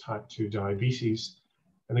without type 2 diabetes.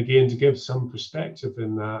 And again, to give some perspective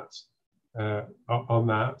in that, on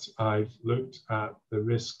that, I've looked at the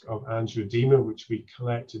risk of angioedema, which we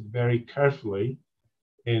collected very carefully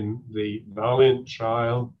in the Valiant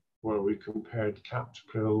trial, where we compared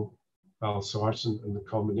captopril, valsartan, and the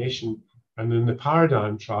combination, and in the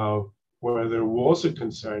Paradigm trial, where there was a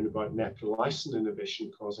concern about neprilysin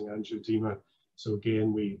inhibition causing angioedema. So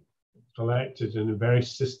again, we collected in a very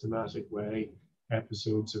systematic way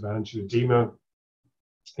episodes of angioedema,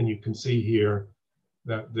 and you can see here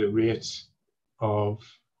that the rate of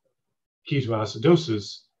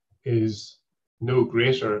ketoacidosis is no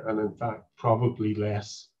greater, and in fact probably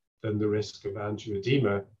less than the risk of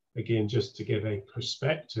angioedema, again just to give a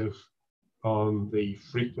perspective on the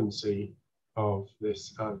frequency of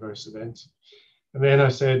this adverse event. And then I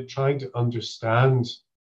said, trying to understand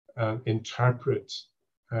and interpret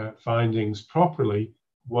findings properly,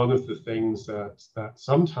 one of the things that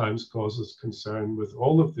sometimes causes concern with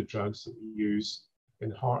all of the drugs that we use in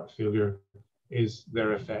heart failure is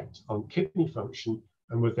their effect on kidney function.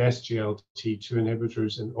 And with SGLT2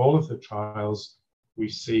 inhibitors in all of the trials, we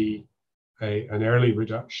see an early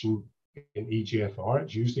reduction in EGFR.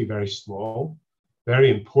 It's usually very small. Very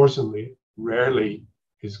importantly, rarely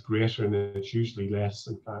is greater, and it's usually less,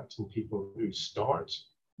 in fact, in people who start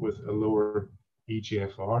with a lower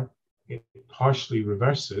EGFR. It partially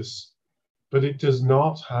reverses, but it does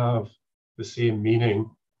not have the same meaning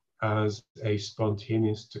as a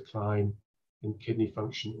spontaneous decline in kidney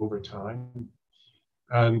function over time.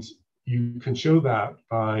 And you can show that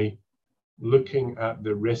by looking at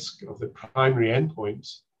the risk of the primary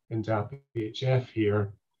endpoint in DAPA-HF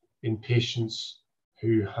here in patients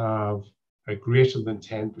who have a greater than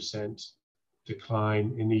 10%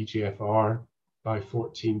 decline in EGFR by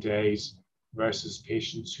 14 days versus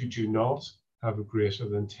patients who do not have a greater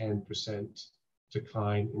than 10%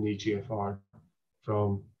 decline in EGFR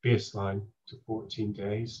from baseline to 14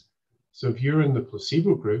 days. So if you're in the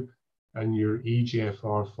placebo group and your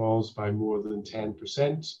EGFR falls by more than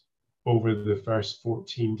 10% over the first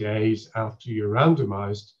 14 days after you're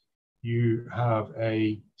randomized, you have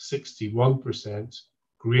a 61%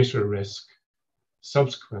 greater risk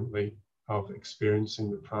subsequently of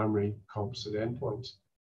experiencing the primary composite endpoint.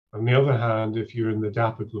 On the other hand, if you're in the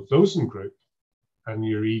dapagliflozin group and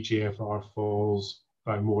your EGFR falls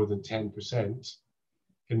by more than 10%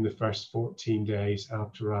 in the first 14 days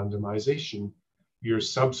after randomization, your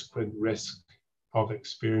subsequent risk of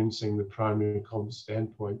experiencing the primary composite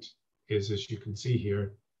endpoint is, as you can see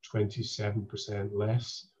here, 27%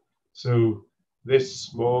 less. So this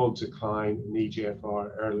small decline in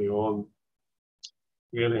EGFR early on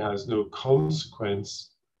really has no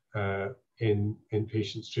consequence in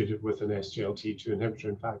patients treated with an SGLT2 inhibitor.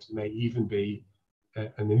 In fact, it may even be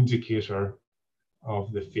an indicator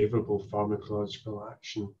of the favorable pharmacological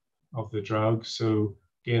action of the drug. So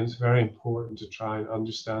again, it's very important to try and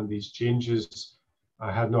understand these changes.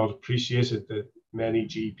 I had not appreciated that many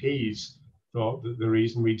GPs thought that the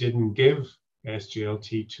reason we didn't give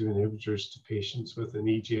SGLT2 inhibitors to patients with an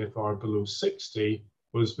eGFR below 60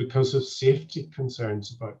 was because of safety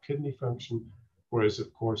concerns about kidney function, whereas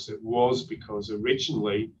of course it was because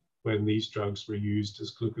originally when these drugs were used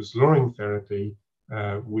as glucose-lowering therapy,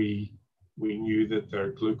 we knew that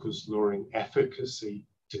their glucose-lowering efficacy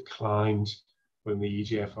declined when the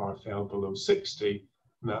eGFR fell below 60,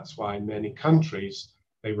 and that's why in many countries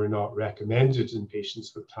they were not recommended in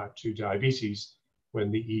patients with type 2 diabetes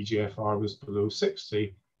when the eGFR was below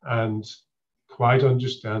 60, and quite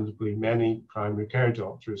understandably, many primary care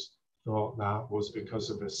doctors thought that was because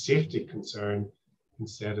of a safety concern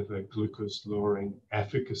instead of a glucose-lowering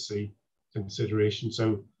efficacy consideration.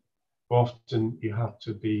 So often you have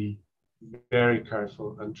to be very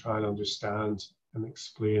careful and try and understand and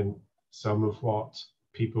explain some of what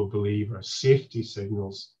people believe are safety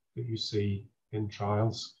signals that you see in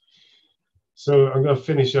trials. So I'm going to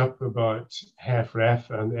finish up about HFrEF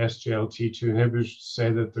and SGLT2 inhibitors to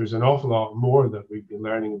say that there's an awful lot more that we've been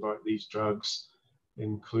learning about these drugs,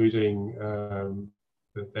 including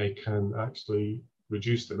that they can actually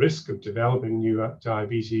reduce the risk of developing new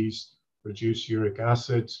diabetes, reduce uric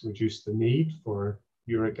acid, reduce the need for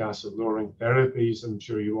uric acid lowering therapies. I'm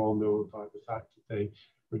sure you all know about the fact that they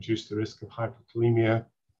reduce the risk of hyperkalemia.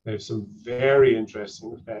 They have some very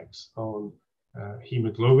interesting effects on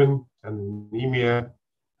hemoglobin and anemia,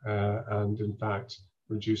 and in fact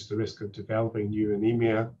reduce the risk of developing new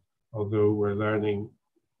anemia, although we're learning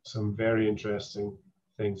some very interesting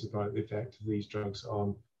things about the effect of these drugs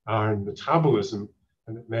on iron metabolism,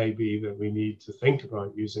 and it may be that we need to think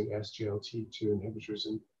about using SGLT2 inhibitors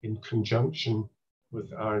in conjunction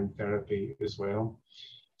with iron therapy as well.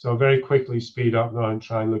 So I'll very quickly speed up now and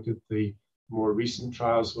try and look at the more recent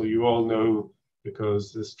trials. Well, you all know,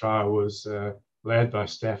 because this trial was led by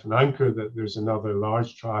Stefan Anker, that there's another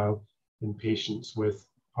large trial in patients with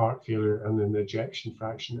heart failure and an ejection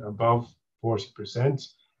fraction above 40%,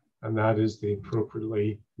 and that is the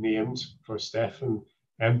appropriately named for Stefan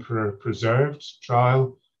Emperor Preserved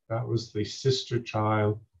trial. That was the sister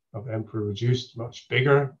trial of Emperor Reduced, much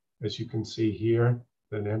bigger, as you can see here,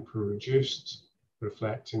 than Emperor Reduced,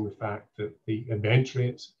 reflecting the fact that the event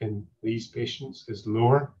rate in these patients is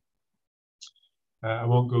lower. I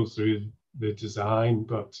won't go through the design,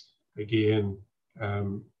 but again,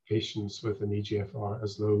 patients with an eGFR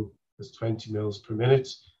as low as 20 mils per minute.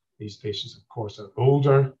 These patients, of course, are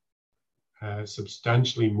older.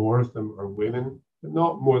 Substantially more of them are women, but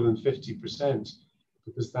not more than 50%,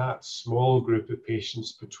 because that small group of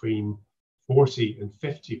patients between 40 and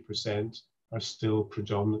 50% are still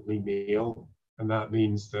predominantly male. And that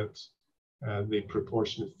means that the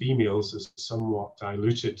proportion of females is somewhat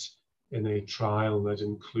diluted in a trial that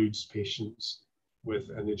includes patients with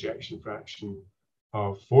an ejection fraction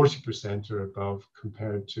of 40% or above,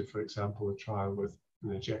 compared to, for example, a trial with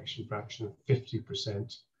an ejection fraction of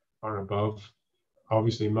 50% or above.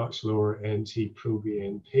 Obviously much lower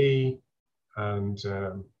NT-proBNP, and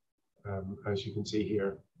as you can see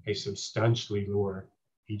here, a substantially lower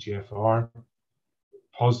eGFR.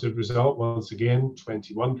 Positive result, once again,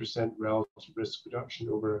 21% relative risk reduction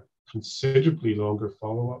over a considerably longer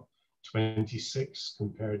follow-up, 26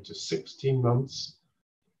 compared to 16 months.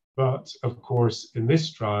 But of course, in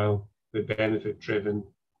this trial, the benefit driven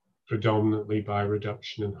predominantly by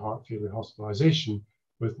reduction in heart failure hospitalization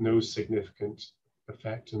with no significant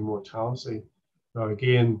effect in mortality. Now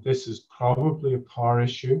again, this is probably a par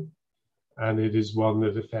issue, and it is one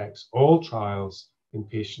that affects all trials in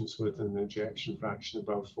patients with an ejection fraction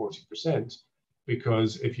above 40%,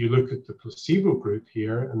 because if you look at the placebo group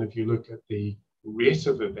here, and if you look at the rate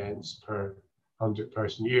of events per 100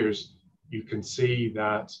 person years, you can see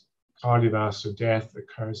that cardiovascular death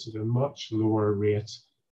occurs at a much lower rate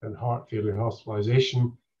than heart failure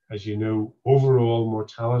hospitalization. As you know, overall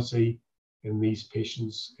mortality in these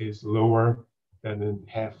patients is lower than in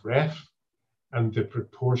HFrEF, and the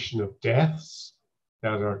proportion of deaths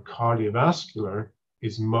that are cardiovascular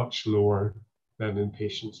is much lower than in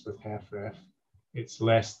patients with HFrEF. It's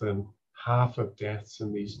less than half of deaths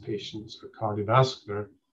in these patients are cardiovascular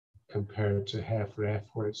compared to HFrEF,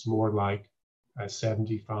 where it's more like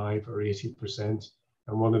 75 or 80%.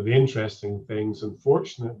 And one of the interesting things,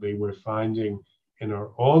 unfortunately, we're finding in our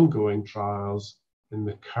ongoing trials in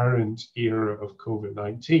the current era of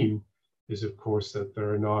COVID-19 is, of course, that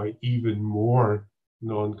there are now even more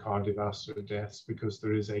non-cardiovascular deaths, because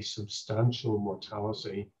there is a substantial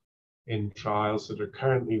mortality in trials that are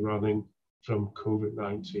currently running from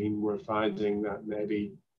COVID-19. We're finding that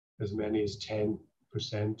maybe as many as 10%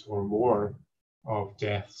 or more of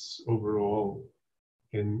deaths overall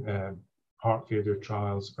in heart failure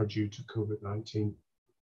trials are due to COVID-19.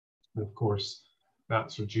 And of course,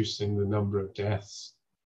 that's reducing the number of deaths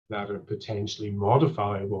that are potentially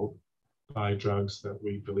modifiable by drugs that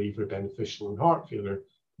we believe are beneficial in heart failure,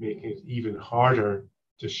 making it even harder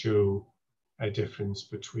to show a difference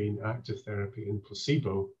between active therapy and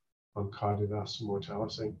placebo on cardiovascular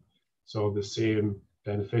mortality. So the same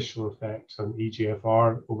beneficial effect on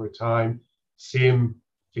EGFR over time, same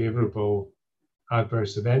favorable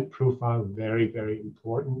adverse event profile, very, very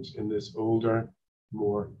important in this older,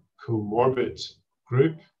 more comorbid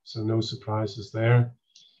group. So no surprises there.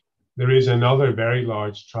 There is another very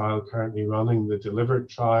large trial currently running, the DELIVER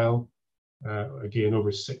trial. Again,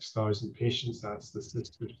 over 6,000 patients. That's the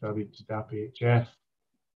sister study to DZHK.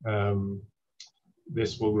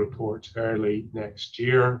 This will report early next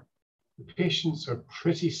year. The patients are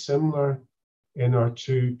pretty similar in our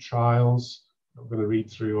two trials. I'm going to read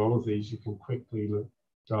through all of these. You can quickly look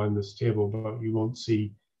down this table, but you won't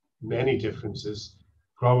see many differences.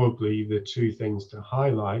 Probably the two things to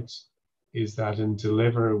highlight is that in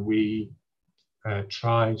DELIVER, we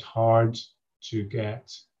tried hard to get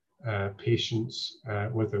patients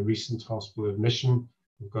with a recent hospital admission.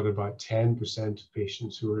 We've got about 10% of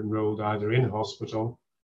patients who are enrolled either in hospital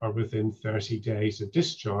or within 30 days of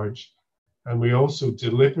discharge. And we also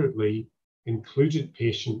deliberately included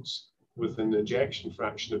patients with an ejection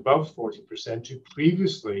fraction above 40% who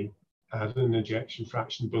previously had an ejection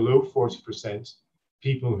fraction below 40%,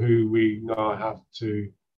 people who we now have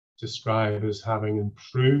to describe as having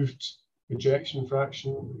improved ejection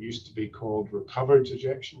fraction. It used to be called recovered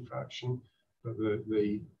ejection fraction, but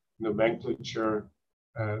the nomenclature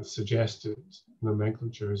suggested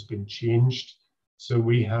nomenclature has been changed. So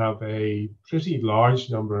we have a pretty large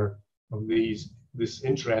number of this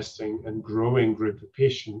interesting and growing group of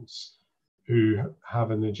patients who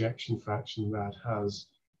have an ejection fraction that has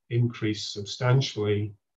increased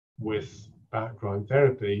substantially with background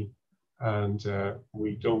therapy, and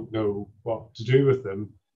we don't know what to do with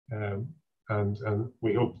them. And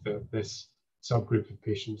we hope that this subgroup of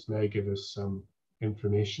patients may give us some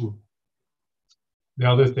information. The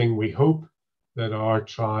other thing we hope that our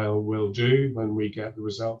trial will do when we get the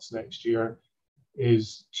results next year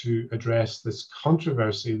is to address this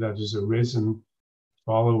controversy that has arisen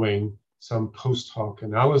following some post hoc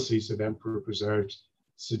analyses of Emperor Preserved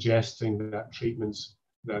suggesting that treatments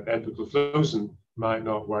that empagliflozin might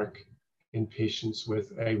not work in patients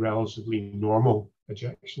with a relatively normal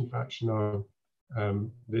ejection fraction. Now,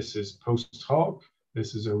 this is post hoc.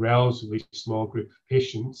 This is a relatively small group of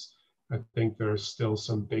patients. I think there are still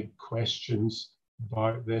some big questions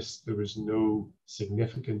about this. There is no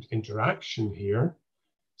significant interaction here.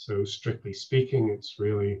 So strictly speaking, it's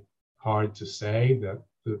really hard to say that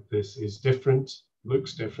this is different,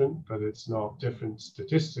 looks different, but it's not different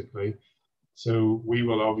statistically. So we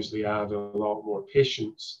will obviously add a lot more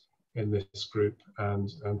patients in this group,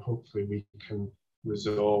 and hopefully we can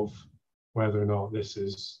resolve whether or not this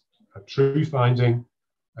is a true finding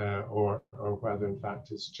or whether in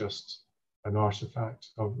fact it's just an artifact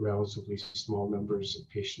of relatively small numbers of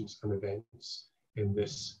patients and events in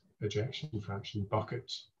this ejection fraction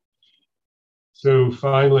bucket. So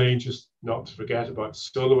finally, just not to forget about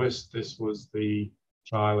SOLOIST. This was the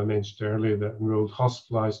trial I mentioned earlier that enrolled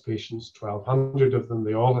hospitalized patients, 1,200 of them.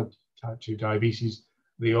 They all had type 2 diabetes.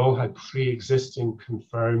 They all had pre-existing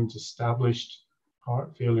confirmed established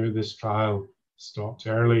heart failure. This trial stopped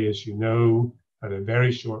early, as you know, had a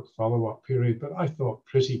very short follow-up period, but I thought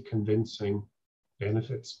pretty convincing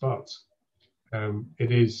benefits. But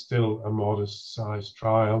it is still a modest sized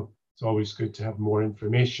trial. It's always good to have more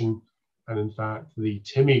information. And in fact, the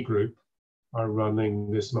TIMI group are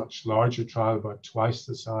running this much larger trial, about twice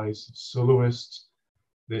the size of SOLOIST.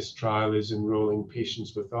 This trial is enrolling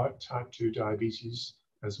patients without type 2 diabetes,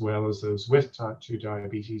 as well as those with type 2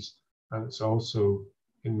 diabetes. And it's also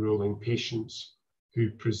enrolling patients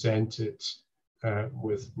who presented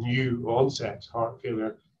with new onset heart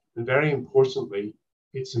failure. And very importantly,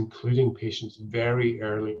 it's including patients very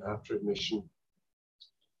early after admission,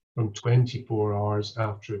 from 24 hours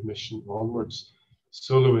after admission onwards.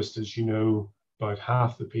 SOLOIST, as you know, about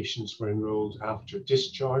half the patients were enrolled after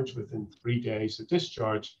discharge, within 3 days of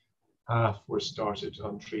discharge. Half were started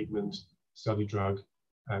on treatment, study drug,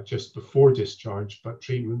 just before discharge, but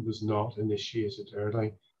treatment was not initiated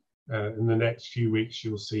early. In the next few weeks,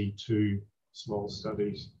 you'll see 2 small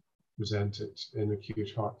studies presented in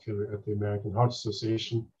acute heart failure at the American Heart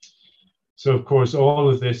Association. So, of course, all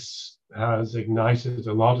of this has ignited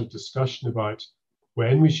a lot of discussion about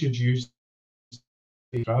when we should use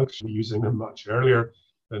the drugs, using them much earlier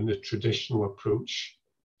than the traditional approach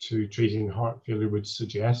to treating heart failure would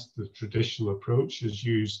suggest the traditional approach is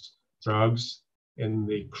used drugs in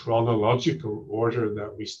the chronological order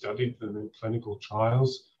that we studied them in clinical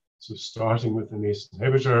trials. So starting with an ACE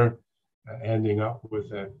inhibitor, ending up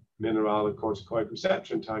with a mineralocorticoid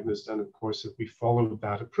receptor antagonist. And of course, if we followed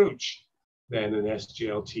that approach, then an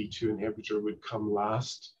SGLT2 inhibitor would come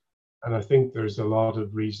last. And I think there's a lot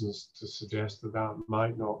of reasons to suggest that that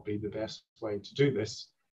might not be the best way to do this.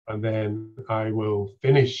 And then I will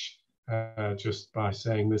finish just by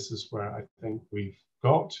saying this is where I think we've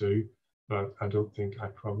got to, but I don't think I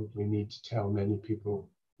probably need to tell many people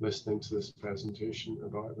listening to this presentation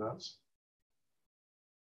about that.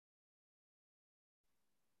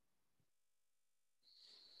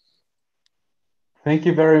 Thank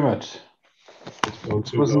you very much.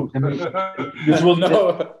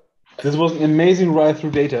 This was an amazing ride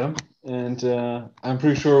through data, and I'm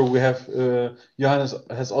pretty sure we have Johannes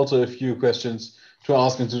has also a few questions to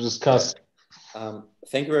ask and to discuss.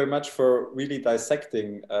 Thank you very much for really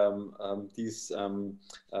dissecting these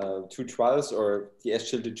two trials, or the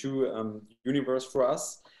SGLT2 universe for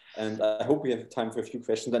us. And I hope we have time for a few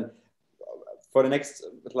questions. And for the next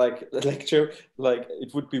lecture,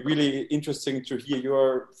 it would be really interesting to hear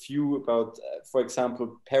your view about, for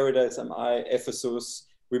example, Paradise MI, Ephesus,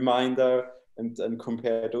 Reminder, and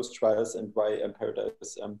compare those trials and why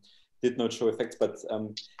Paradise did not show effects. But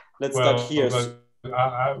let's start here.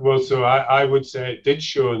 I would say it did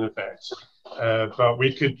show an effect, but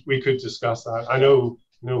we could discuss that. I know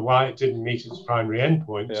why it didn't meet its primary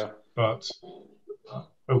endpoint, yeah. But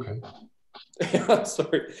okay.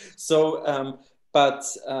 Sorry. So,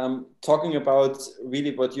 talking about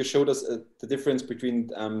really what you showed us, the difference between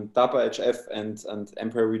DAPA-HF and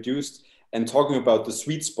MPRA reduced, and talking about the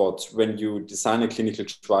sweet spot when you design a clinical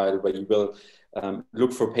trial where you will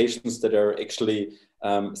look for patients that are actually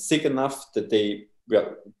sick enough that they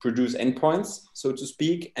produce endpoints, so to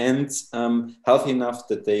speak, and healthy enough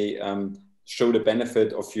that they show the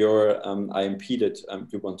benefit of your IMP that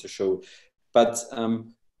you want to show. But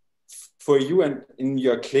for you and in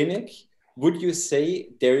your clinic, would you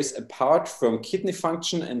say there is, apart from kidney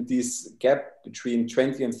function and this gap between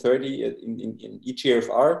 20 and 30 in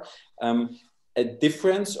eGFR, a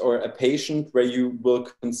difference or a patient where you will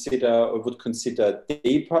consider or would consider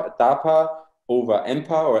DAPA over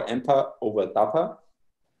MPA or MPA over DAPA?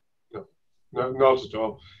 No, not at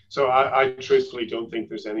all. So I truthfully don't think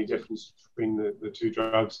there's any difference between the two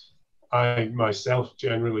drugs. I myself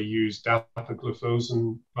generally use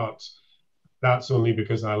dapagliflozin, but that's only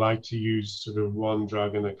because I like to use sort of one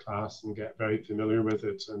drug in a class and get very familiar with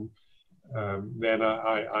it. And then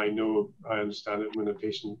I know, I understand it when a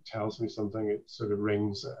patient tells me something, it sort of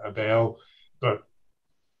rings a bell. But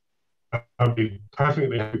I'd be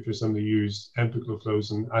perfectly happy for somebody to use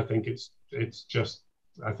empagliflozin. I think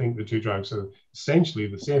I think the two drugs are essentially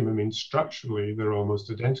the same. I mean, structurally, they're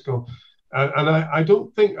almost identical. And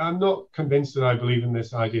I'm not convinced that I believe in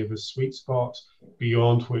this idea of a sweet spot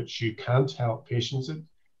beyond which you can't help patients. It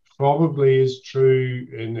probably is true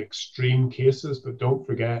in extreme cases, but don't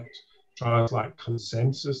forget trials like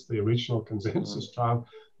Consensus, the original Consensus trial.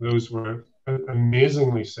 Those were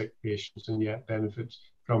amazingly sick patients and yet benefit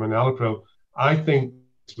from enalapril. I think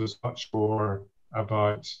this was much more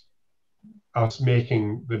about us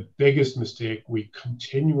making the biggest mistake we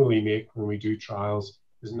continually make when we do trials,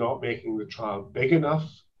 is not making the trial big enough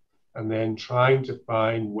and then trying to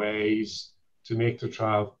find ways to make the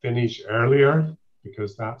trial finish earlier,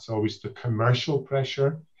 because that's always the commercial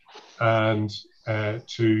pressure, and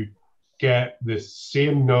to get the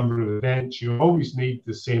same number of events. You always need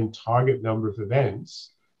the same target number of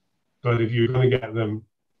events, but if you're going to get them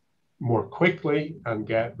more quickly and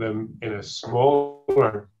get them in a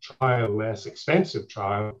smaller trial, less expensive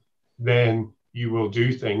trial, then you will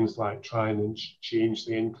do things like try and change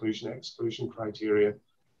the inclusion-exclusion criteria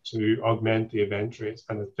to augment the event rates.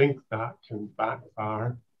 And I think that can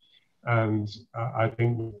backfire. And I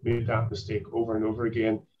think we've made that mistake over and over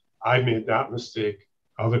again. I made that mistake.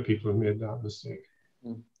 Other people have made that mistake.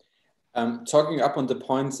 Talking up on the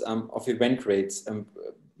points of event rates,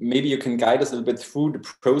 maybe you can guide us a little bit through the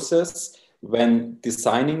process when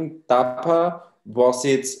designing DAPA. Was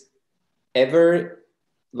it ever,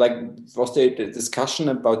 was there a discussion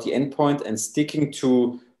about the endpoint and sticking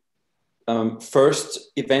to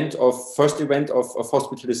first event of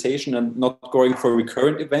hospitalization and not going for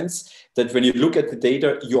recurrent events, that when you look at the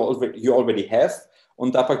data you already have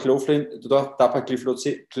on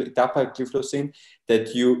dapagliflozin,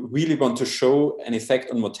 that you really want to show an effect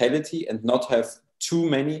on mortality and not have too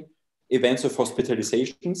many events of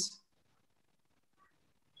hospitalizations?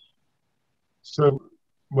 So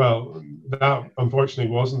Well, that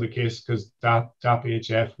unfortunately wasn't the case, because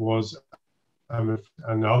DAPHF was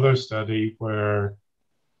another study where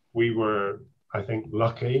we were, I think,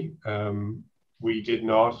 lucky.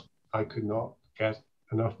 I could not get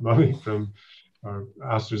enough money from, or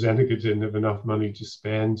AstraZeneca didn't have enough money to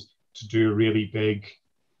spend to do a really big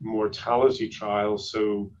mortality trial.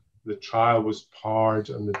 So the trial was powered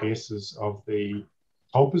on the basis of the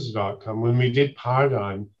composite outcome. When we did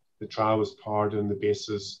Paradigm, the trial was powered on the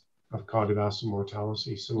basis of cardiovascular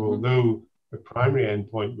mortality. So although the primary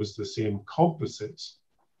endpoint was the same composite,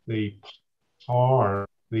 the power,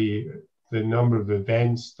 the number of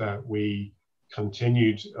events that we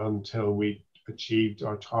continued until we achieved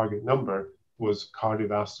our target number was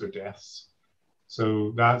cardiovascular deaths.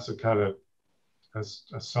 So that's a kind of a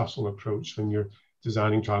subtle approach when you're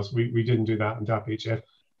designing trials. We didn't do that in DAPHF,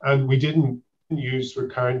 and we didn't use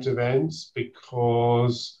recurrent events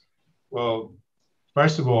because, well,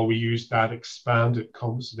 first of all, we used that expanded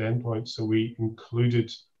composite endpoint, so we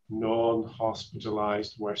included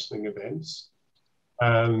non-hospitalized worsening events.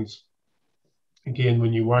 And again,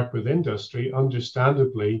 when you work with industry,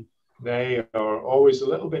 understandably, they are always a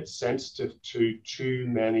little bit sensitive to too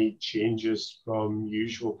many changes from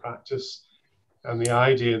usual practice. And the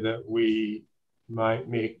idea that we might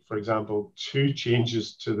make, for example, 2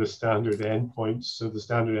 changes to the standard endpoints, so the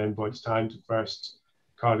standard endpoints time to first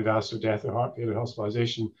cardiovascular death or heart failure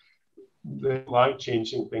hospitalization, they like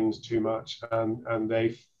changing things too much. And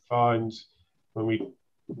they found, when we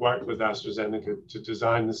worked with AstraZeneca to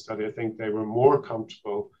design the study, I think they were more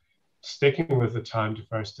comfortable sticking with the time to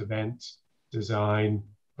first event design,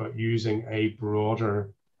 but using a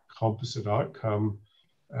broader composite outcome.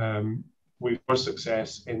 We were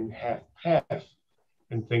success in HFpEF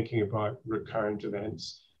in thinking about recurrent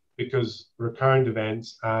events, because recurrent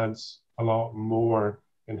events adds a lot more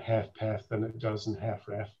in HFpEF than it does in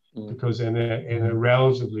HFrEF. Because in a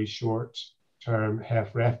relatively short term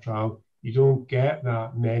HFrEF trial, you don't get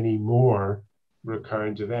that many more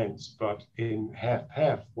recurrent events. But in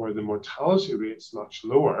HFpEF, where the mortality rate's much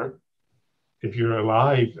lower, if you're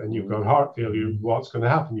alive and you've got heart failure, what's going to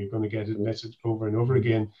happen? You're going to get admitted over and over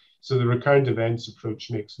again. So the recurrent events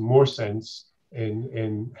approach makes more sense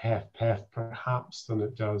in HFpEF perhaps than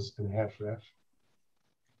it does in HFrEF.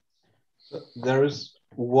 There is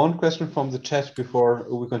one question from the chat before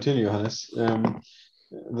we continue, Hannes.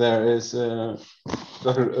 There is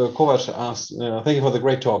Dr. Kovac asked, thank you for the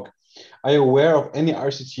great talk. Are you aware of any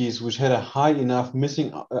RCTs which had a high enough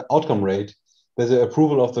missing outcome rate that the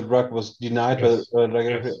approval of the drug was denied by the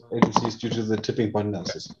regulatory agencies due to the tipping point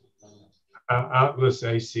analysis? Atlas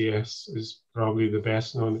ACS is probably the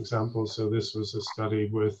best known example. So this was a study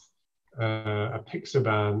with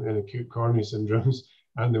apixaban in acute coronary syndromes,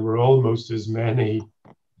 and there were almost as many,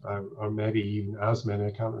 or maybe even as many,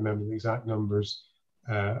 I can't remember the exact numbers,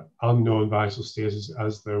 unknown vital status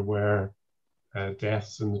as there were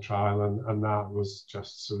deaths in the trial, and that was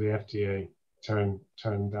just, so the FDA turned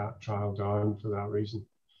that trial down for that reason.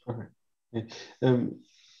 Okay.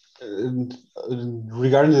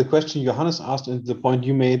 Regarding the question Johannes asked and the point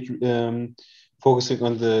you made, focusing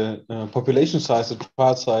on the population size, the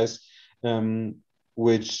trial size,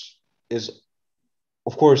 which is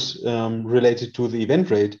of course related to the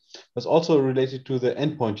event rate, but also related to the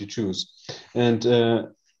endpoint you choose. And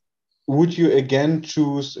would you again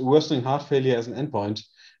choose worsening heart failure as an endpoint?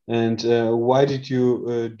 And why did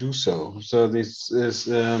you do so? So this is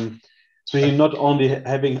especially not only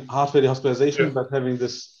having heart failure hospitalization, but having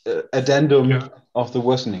this addendum of the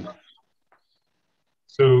worsening.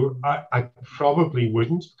 So I probably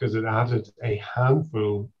wouldn't, because it added a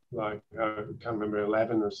handful, like I can't remember,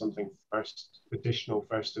 11 or something additional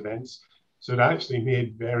first events. So it actually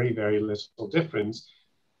made very, very little difference.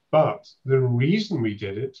 But the reason we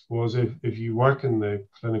did it was if you work in the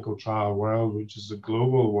clinical trial world, which is a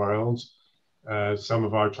global world, some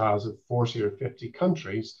of our trials have 40 or 50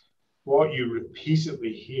 countries, what you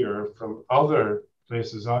repeatedly hear from other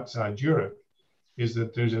places outside Europe is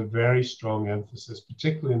that there's a very strong emphasis,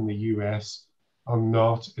 particularly in the US, on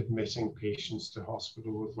not admitting patients to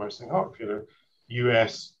hospital with worsening heart failure.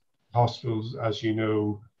 US hospitals, as you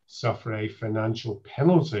know, suffer a financial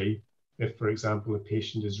penalty if, for example, a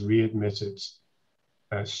patient is readmitted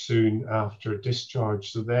soon after discharge.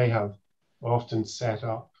 So they have often set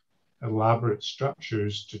up elaborate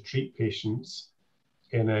structures to treat patients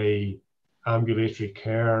in a ambulatory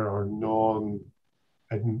care or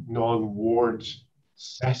non-ward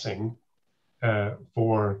setting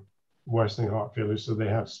for worsening heart failure. So they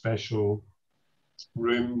have special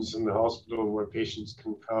rooms in the hospital where patients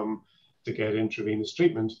can come to get intravenous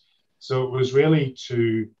treatment. So it was really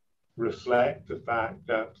to reflect the fact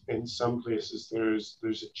that in some places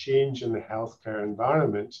there's a change in the healthcare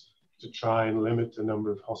environment to try and limit the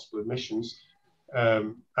number of hospital admissions.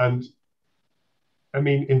 And I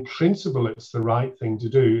mean, in principle, it's the right thing to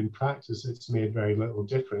do. In practice, it's made very little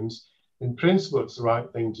difference. In principle, it's the right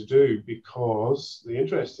thing to do because the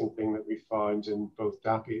interesting thing that we found in both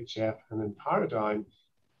DZHK and in Paradigm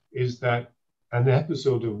is that an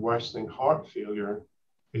episode of worsening heart failure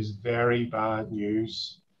is very bad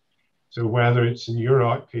news. So whether it's in your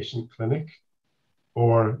outpatient clinic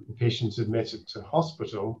or the patient's admitted to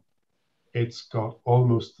hospital, it's got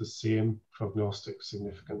almost the same prognostic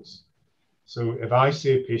significance. So if I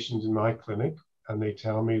see a patient in my clinic and they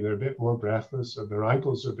tell me they're a bit more breathless or their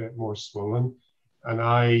ankles are a bit more swollen, and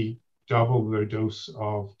I double their dose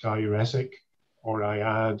of diuretic, or I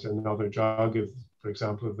add another drug, if, for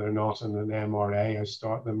example, if they're not on an MRA, I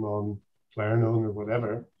start them on Flarinone or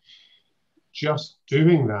whatever, just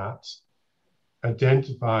doing that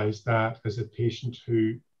identifies that as a patient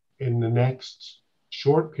who, in the next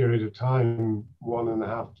short period of time,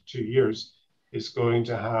 1.5 to 2 years, is going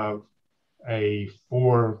to have a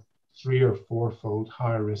 3 or 4-fold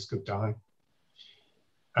higher risk of dying.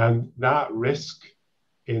 And that risk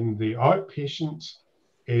in the outpatient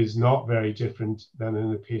is not very different than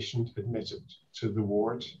in a patient admitted to the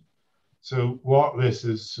ward. So what this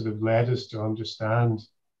has sort of led us to understand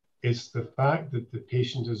is the fact that the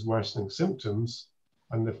patient has worsening symptoms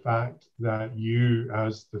and the fact that you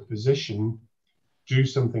as the physician do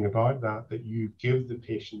something about that, that you give the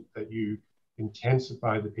patient, that you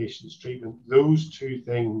intensify the patient's treatment. Those two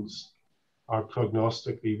things are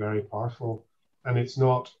prognostically very powerful. And it's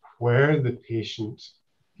not where the patient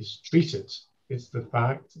is treated, it's the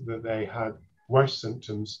fact that they had worse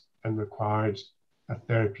symptoms and required a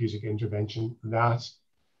therapeutic intervention. That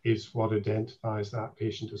is what identifies that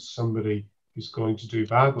patient as somebody who's going to do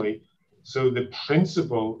badly. So the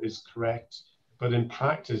principle is correct, but in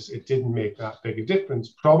practice, it didn't make that big a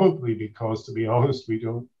difference, probably because, to be honest, we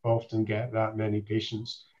don't often get that many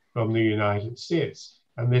patients from the United States.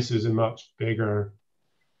 And this is a much bigger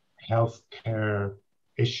healthcare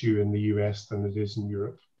issue in the US than it is in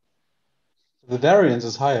Europe. The variance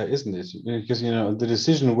is higher, isn't it? Because, the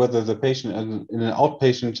decision whether the patient in an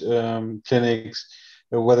outpatient clinics,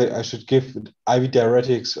 whether I should give IV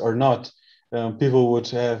diuretics or not, people would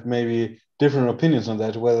have maybe different opinions on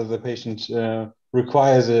that, whether the patient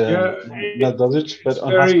requires not dosage, but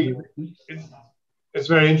it's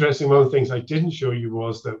very interesting. One of the things I didn't show you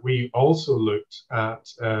was that we also looked at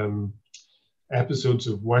episodes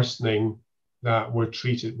of worsening that were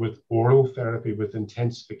treated with oral therapy, with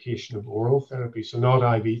intensification of oral therapy, so not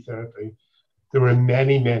IV therapy. There were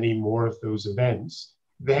many, many more of those events.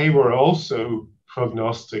 They were also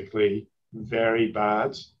prognostically very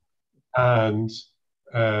bad, and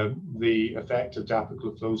the effect of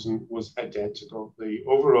dapagliflozin was identical. The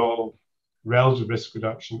overall relative risk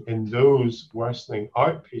reduction in those worsening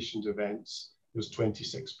outpatient events was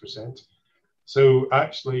 26%. So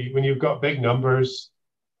actually, when you've got big numbers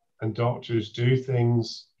and doctors do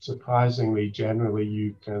things, surprisingly, generally,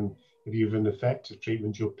 you can, if you have an effective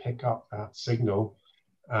treatment, you'll pick up that signal.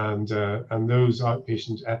 And those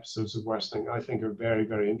outpatient episodes of worsening, I think, are very,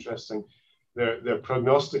 very interesting. They're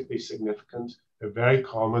prognostically significant. They're very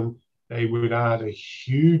common. They would add a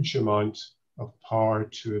huge amount of power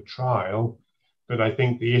to a trial. But I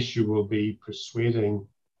think the issue will be persuading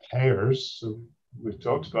payers. So we've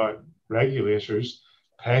talked about regulators.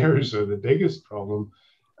 Payers are the biggest problem.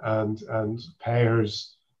 And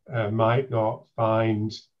payers might not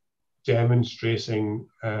find demonstrating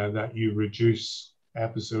that you reduce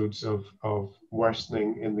episodes of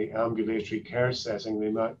worsening in the ambulatory care setting. They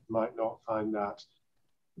might not find that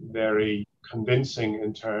very convincing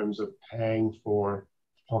in terms of paying for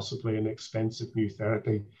possibly an expensive new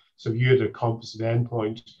therapy. So if you had a composite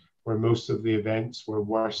endpoint where most of the events were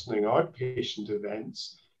worsening outpatient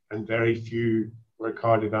events and very few were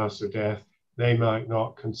cardiovascular death, they might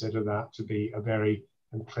not consider that to be a very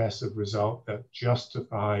impressive result that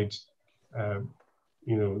justified,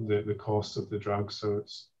 the cost of the drug. So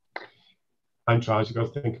I'm trying to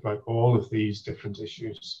think about all of these different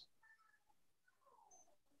issues.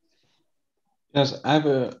 Yes, I have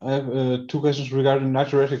 2 questions regarding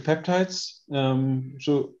natriuretic peptides.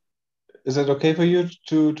 So is that okay for you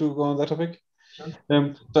to go on that topic? Sure.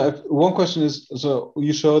 So one question is, so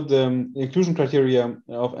you showed the inclusion criteria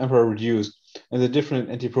of Emperor reduced and the different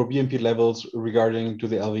NT-proBNP levels regarding to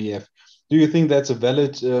the LVEF. Do you think that's a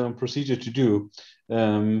valid procedure to do?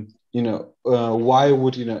 Why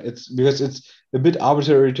would, it's because it's a bit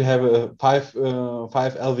arbitrary to have 5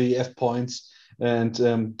 LVEF points and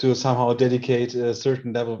to somehow dedicate a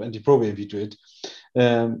certain level of NT-proBNP to it.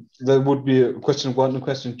 That would be question one. And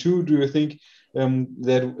question two, do you think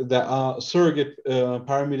that there are surrogate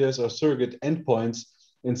parameters or surrogate endpoints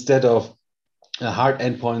instead of hard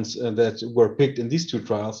endpoints that were picked in these two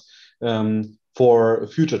trials for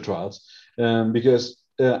future trials? Because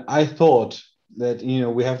I thought that, you know,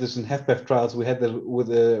 we have this in HFpEF trials. We had that with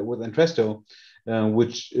Entresto,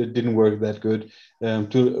 which didn't work that good,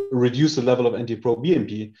 to reduce the level of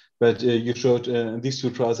NT-proBNP. But you showed in these two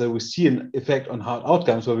trials that we see an effect on hard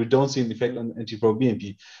outcomes, but we don't see an effect on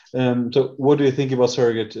NT-proBNP. So what do you think about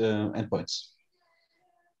surrogate endpoints?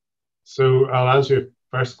 So I'll answer your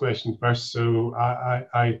first question first. So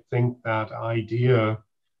I think that idea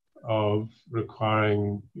of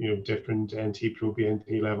requiring, you know, different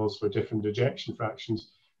NT-proBNP levels for different ejection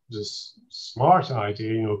fractions is a smart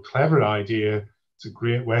idea, you know, clever idea. It's a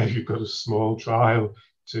great way if you've got a small trial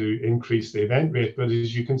to increase the event rate. But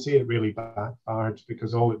as you can see, it really backfired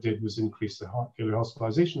because all it did was increase the heart failure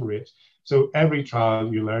hospitalization rate. So every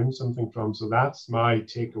trial you learn something from. So that's my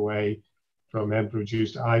takeaway from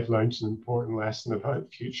M-Produced. I've learned an important lesson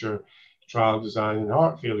about future trial design in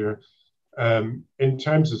heart failure. In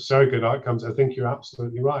terms of surrogate outcomes, I think you're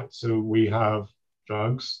absolutely right. So we have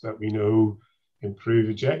drugs that we know improve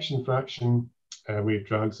ejection fraction. We have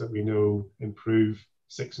drugs that we know improve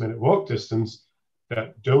 6-minute walk distance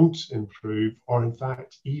that don't improve, or in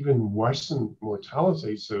fact, even worsen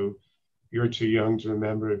mortality. So you're too young to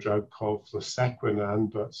remember a drug called flusequinone,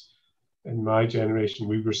 but in my generation,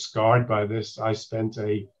 we were scarred by this. I spent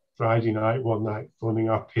a Friday night, one night, phoning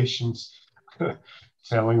our patients,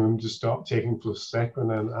 telling them to stop taking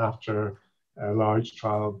flusequinone after a large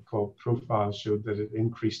trial called Prof showed that it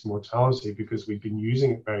increased mortality because we've been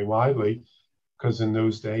using it very widely, because in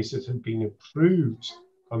those days it had been approved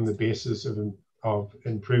on the basis of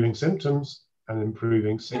improving symptoms and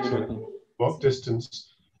improving 6-minute walk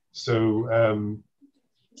distance. So,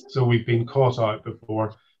 so we've been caught out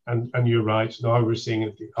before. And you're right, now we're seeing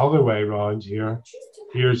it the other way around here.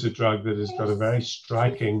 Here's a drug that has got a very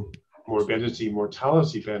striking morbidity,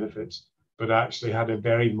 mortality benefit, but actually had a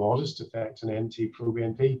very modest effect on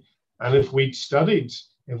NT-proBNP. And if we'd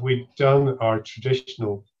done our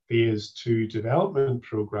traditional phase 2 development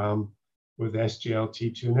program with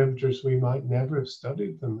SGLT2 inhibitors, we might never have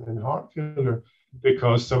studied them in heart failure,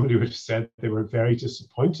 because somebody would have said they were very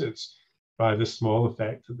disappointed by the small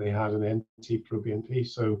effect that they had on NT-proBNP.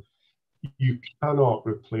 So you cannot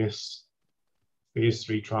replace phase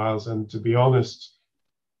 3 trials. And to be honest,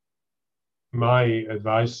 my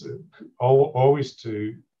advice always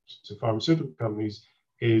to pharmaceutical companies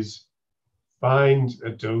is find a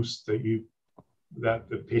dose that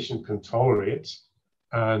the patient can tolerate,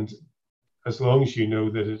 and as long as you know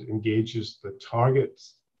that it engages the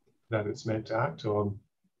targets that it's meant to act on,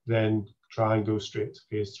 then try and go straight to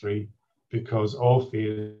phase 3, because all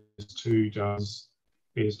phase 2 does,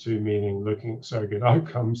 phase 2 meaning looking at surrogate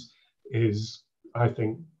outcomes, is, I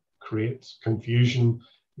think, create confusion.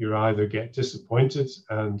 You either get disappointed,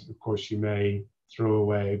 and of course you may throw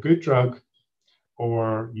away a good drug,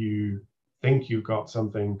 or you think you've got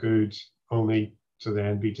something good only to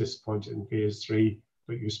then be disappointed in phase 3,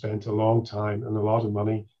 but you spent a long time and a lot of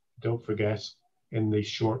money. Don't forget, in the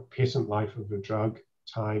short patent life of the drug,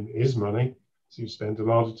 time is money. So you spend a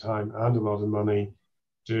lot of time and a lot of money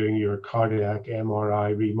doing your cardiac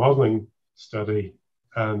MRI remodeling study,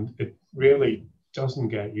 and it really doesn't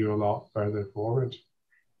get you a lot further forward.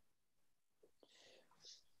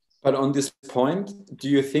 But on this point, do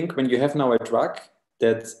you think when you have now a drug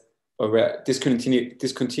that where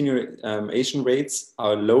discontinuation rates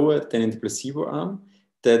are lower than in the placebo arm,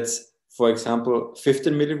 that, for example,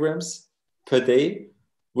 15 milligrams per day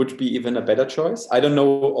would be even a better choice? I don't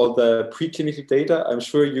know all the preclinical data, I'm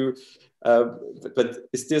sure you, but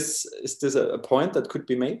is this a point that could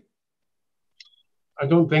be made? I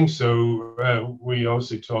don't think so. We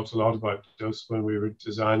obviously talked a lot about dose when we were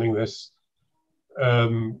designing this.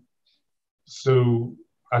 So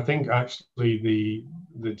I think actually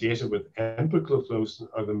the data with empagliflozin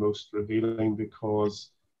are the most revealing, because,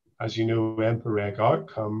 as you know, EMPA-REG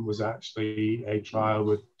outcome was actually a trial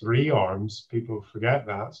with 3 arms. People forget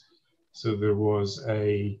that. So there was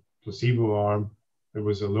a placebo arm, there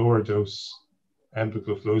was a lower dose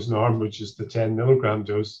empagliflozin arm, which is the 10 milligram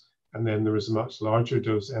dose, and then there was a much larger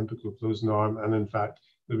dose empagliflozin arm, and in fact,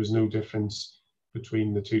 there was no difference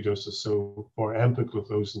between the 2 doses. So for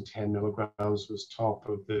empagliflozin, 10 milligrams was top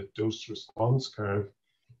of the dose response curve,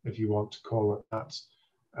 if you want to call it that.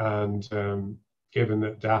 And given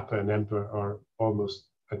that DAPA and EMPA are almost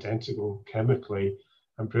identical chemically,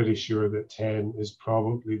 I'm pretty sure that 10 is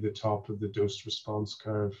probably the top of the dose response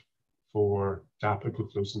curve for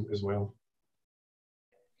dapagliflozin as well.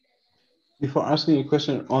 Before asking a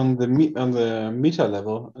question on the meta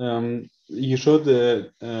level, you showed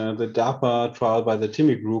the DAPA trial by the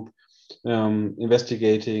TIMI group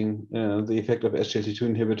investigating the effect of SGLT2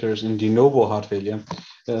 inhibitors in de novo heart failure.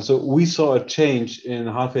 So we saw a change in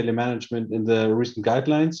heart failure management in the recent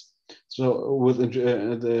guidelines. So with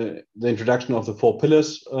the introduction of the 4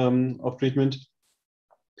 pillars of treatment,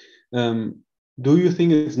 do you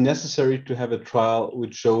think it's necessary to have a trial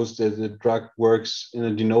which shows that the drug works in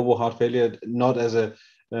a de novo heart failure, not as a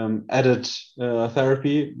added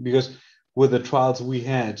therapy? Because with the trials we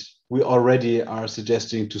had, we already are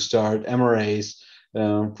suggesting to start MRAs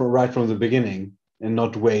right from the beginning and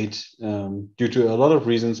not wait due to a lot of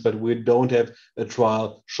reasons, but we don't have a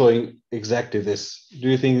trial showing exactly this. Do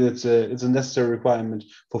you think it's a necessary requirement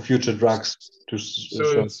for future drugs to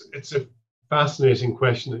show? It's a fascinating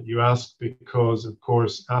question that you asked, because of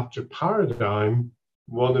course after Paradigm,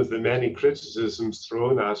 one of the many criticisms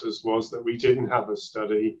thrown at us was that we didn't have a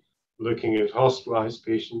study looking at hospitalized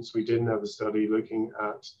patients. We didn't have a study looking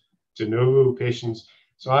at de novo patients.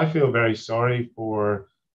 So I feel very sorry for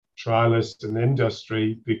trialists and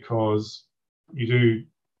industry, because you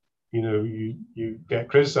get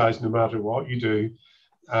criticized no matter what you do.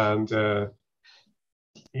 And,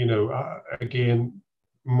 again,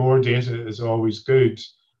 more data is always good.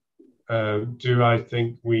 Do I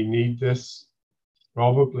think we need this?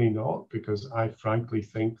 Probably not, because I frankly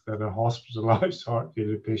think that a hospitalized heart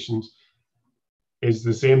failure patient is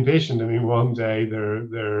the same patient. I mean, one day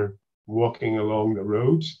they're walking along the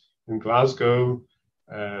road in Glasgow,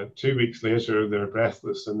 2 weeks later they're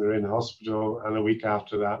breathless and they're in hospital, and a week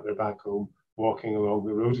after that they're back home walking along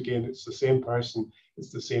the road again. It's the same person,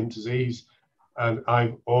 it's the same disease. And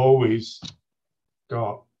I've always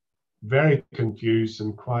got very confused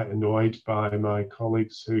and quite annoyed by my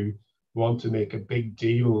colleagues who want to make a big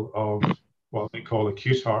deal of what they call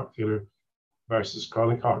acute heart failure versus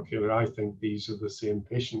chronic heart failure. I think these are the same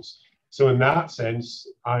patients. So in that sense,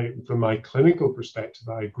 from my clinical perspective,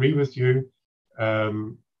 I agree with you.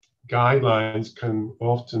 Guidelines can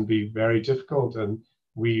often be very difficult, and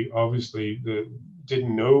we obviously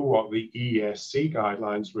didn't know what the ESC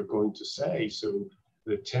guidelines were going to say. So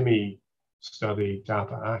the TIMI study,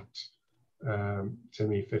 DAPA Act,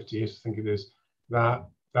 TIMI 58, I think it is,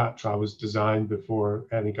 that trial was designed before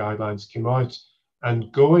any guidelines came out.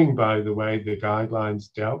 And going by the way the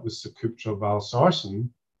guidelines dealt with sacubitril valsartan,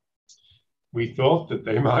 we thought that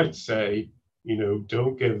they might say,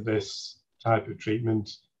 don't give this type of treatment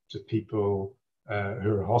to people who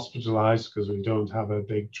are hospitalized, because we don't have a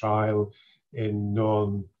big trial in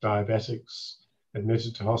non-diabetics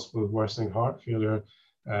admitted to hospital with worsening heart failure.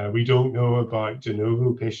 We don't know about de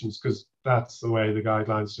novo patients, because that's the way the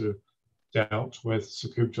guidelines are dealt with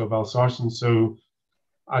sacubitril valsartan. So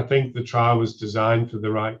I think the trial was designed for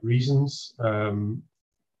the right reasons,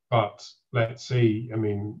 but let's see. I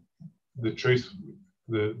mean,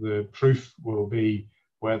 the proof will be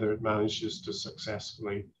whether it manages to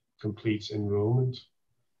successfully complete enrollment.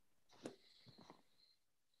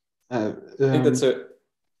 I think that's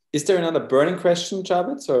is there another burning question,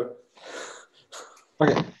 Javed? Or?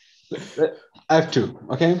 Okay, I have two.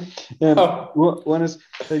 Okay, one is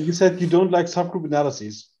you said you don't like subgroup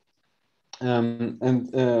analyses,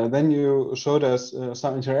 and then you showed us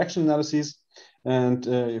some interaction analyses. And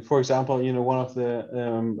for example, one of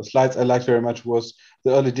the slides I liked very much was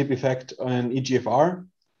the early dip effect on EGFR.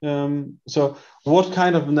 So what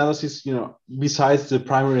kind of analysis, besides the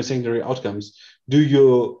primary and secondary outcomes, do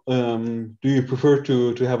you prefer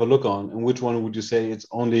to have a look on, and which one would you say it's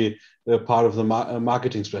only part of the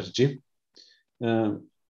marketing strategy? And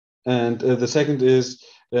the second is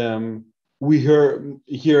we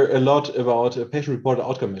hear a lot about patient-reported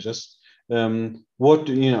outcome measures. What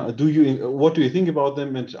do you think about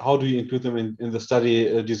them, and how do you include them in the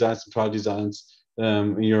study designs and trial designs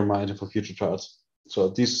in your mind for future trials?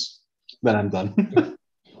 So then I'm done.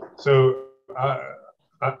 So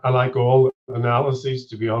I like all analyses,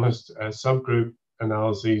 to be honest. Subgroup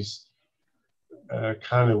analyses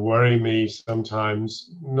kind of worry me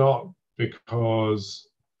sometimes, not because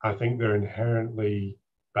I think they're inherently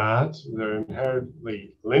bad, they're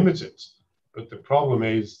inherently limited. But the problem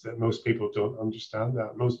is that most people don't understand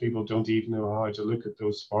that. Most people don't even know how to look at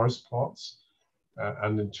those forest plots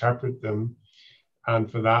and interpret them.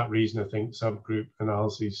 And for that reason, I think subgroup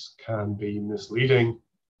analyses can be misleading.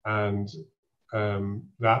 And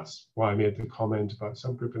that's why I made the comment about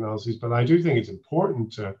subgroup analyses. But I do think it's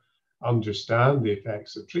important to understand the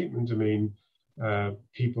effects of treatment. I mean,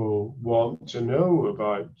 People want to know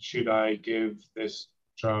about, should I give this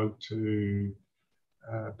drug to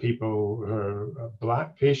people who are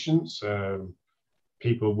Black patients,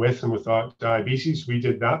 people with and without diabetes. We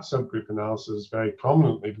did that subgroup analysis very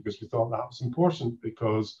prominently because we thought that was important,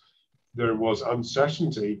 because there was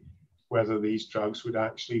uncertainty whether these drugs would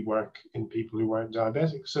actually work in people who weren't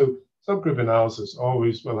diabetic. So subgroup analysis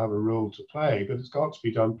always will have a role to play, but it's got to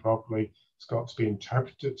be done properly. It's got to be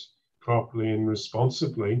interpreted properly and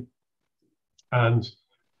responsibly. And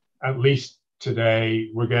at least today,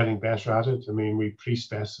 we're getting better at it. I mean, we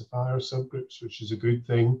pre-specify our subgroups, which is a good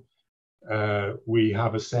thing. We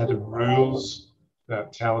have a set of rules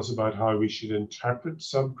that tell us about how we should interpret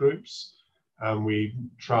subgroups. And we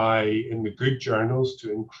try in the good journals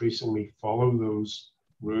to increasingly follow those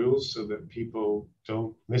rules so that people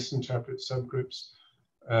don't misinterpret subgroups.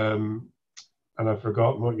 And I've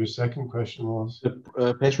forgotten what your second question was.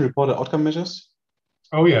 The patient-reported outcome measures?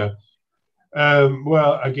 Oh, yeah.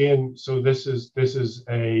 Well, again, so this is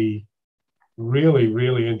a really,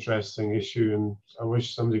 really interesting issue, and I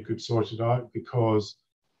wish somebody could sort it out, because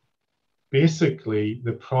basically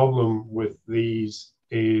the problem with these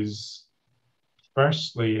is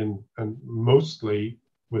firstly and mostly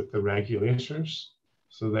with the regulators.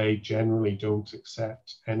 So they generally don't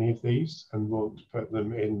accept any of these and won't put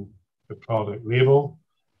them in the product label.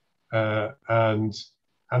 And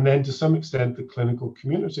then to some extent the clinical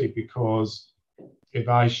community, because if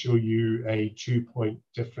I show you a 2-point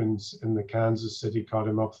difference in the Kansas City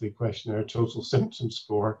Cardiomyopathy Questionnaire total symptom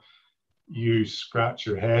score, you scratch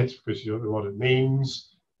your head because you don't know what it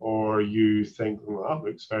means, or you think, well, that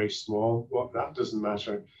looks very small. Well, that doesn't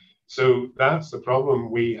matter. So that's the problem.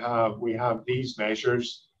 We have these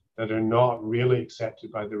measures that are not really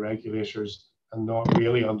accepted by the regulators and not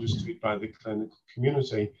really understood by the clinical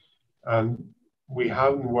community. And we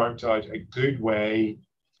haven't worked out a good way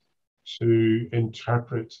to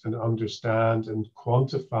interpret and understand and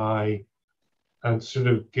quantify and sort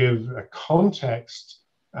of give a context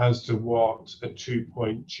as to what a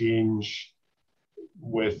 2-point change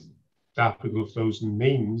with dapagliflozin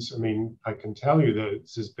means. I mean, I can tell you that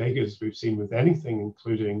it's as big as we've seen with anything,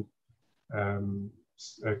 including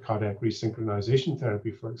cardiac resynchronization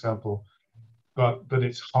therapy, for example. But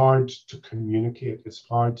it's hard to communicate. It's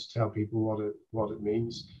hard to tell people what it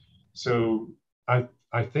means. So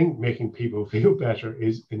I think making people feel better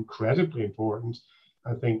is incredibly important.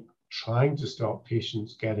 I think trying to stop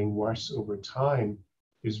patients getting worse over time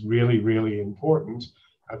is really, really important.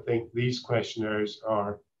 I think these questionnaires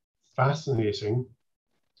are fascinating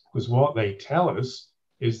because what they tell us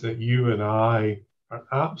is that you and I are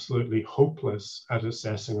absolutely hopeless at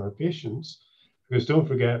assessing our patients, because don't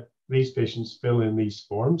forget, these patients fill in these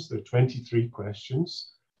forms. There are 23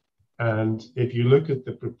 questions. And if you look at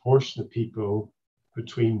the proportion of people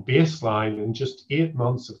between baseline and just 8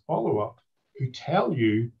 months of follow-up who tell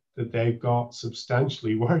you that they've got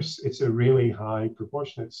substantially worse, it's a really high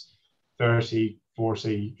proportion. It's 30,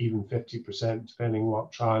 40, even 50%, depending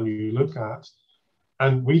what trial you look at.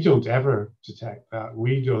 And we don't ever detect that.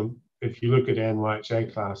 We don't, if you look at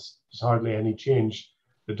NYHA class, there's hardly any change.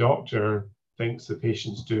 The doctor thinks the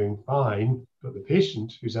patient's doing fine, but the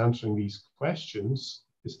patient who's answering these questions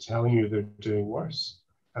is telling you they're doing worse.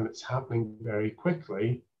 And it's happening very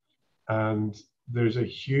quickly. And there's a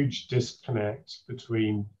huge disconnect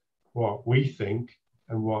between what we think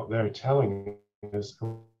and what they're telling us.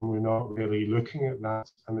 And we're not really looking at that.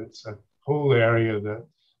 And it's a whole area that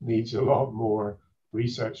needs a lot more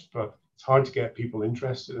research, but it's hard to get people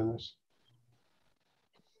interested in it.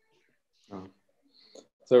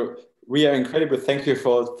 So we are incredibly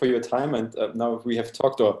thankful for your time. And now we have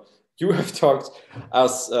talked, or you have talked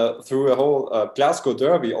us through a whole Glasgow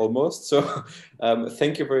Derby almost. So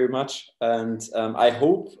thank you very much. And I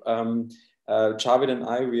hope Javid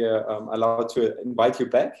and we are allowed to invite you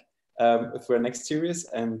back for our next series.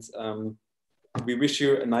 And we wish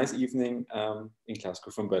you a nice evening in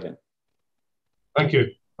Glasgow from Berlin. Thank you.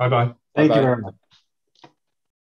 Bye-bye. Thank you very much.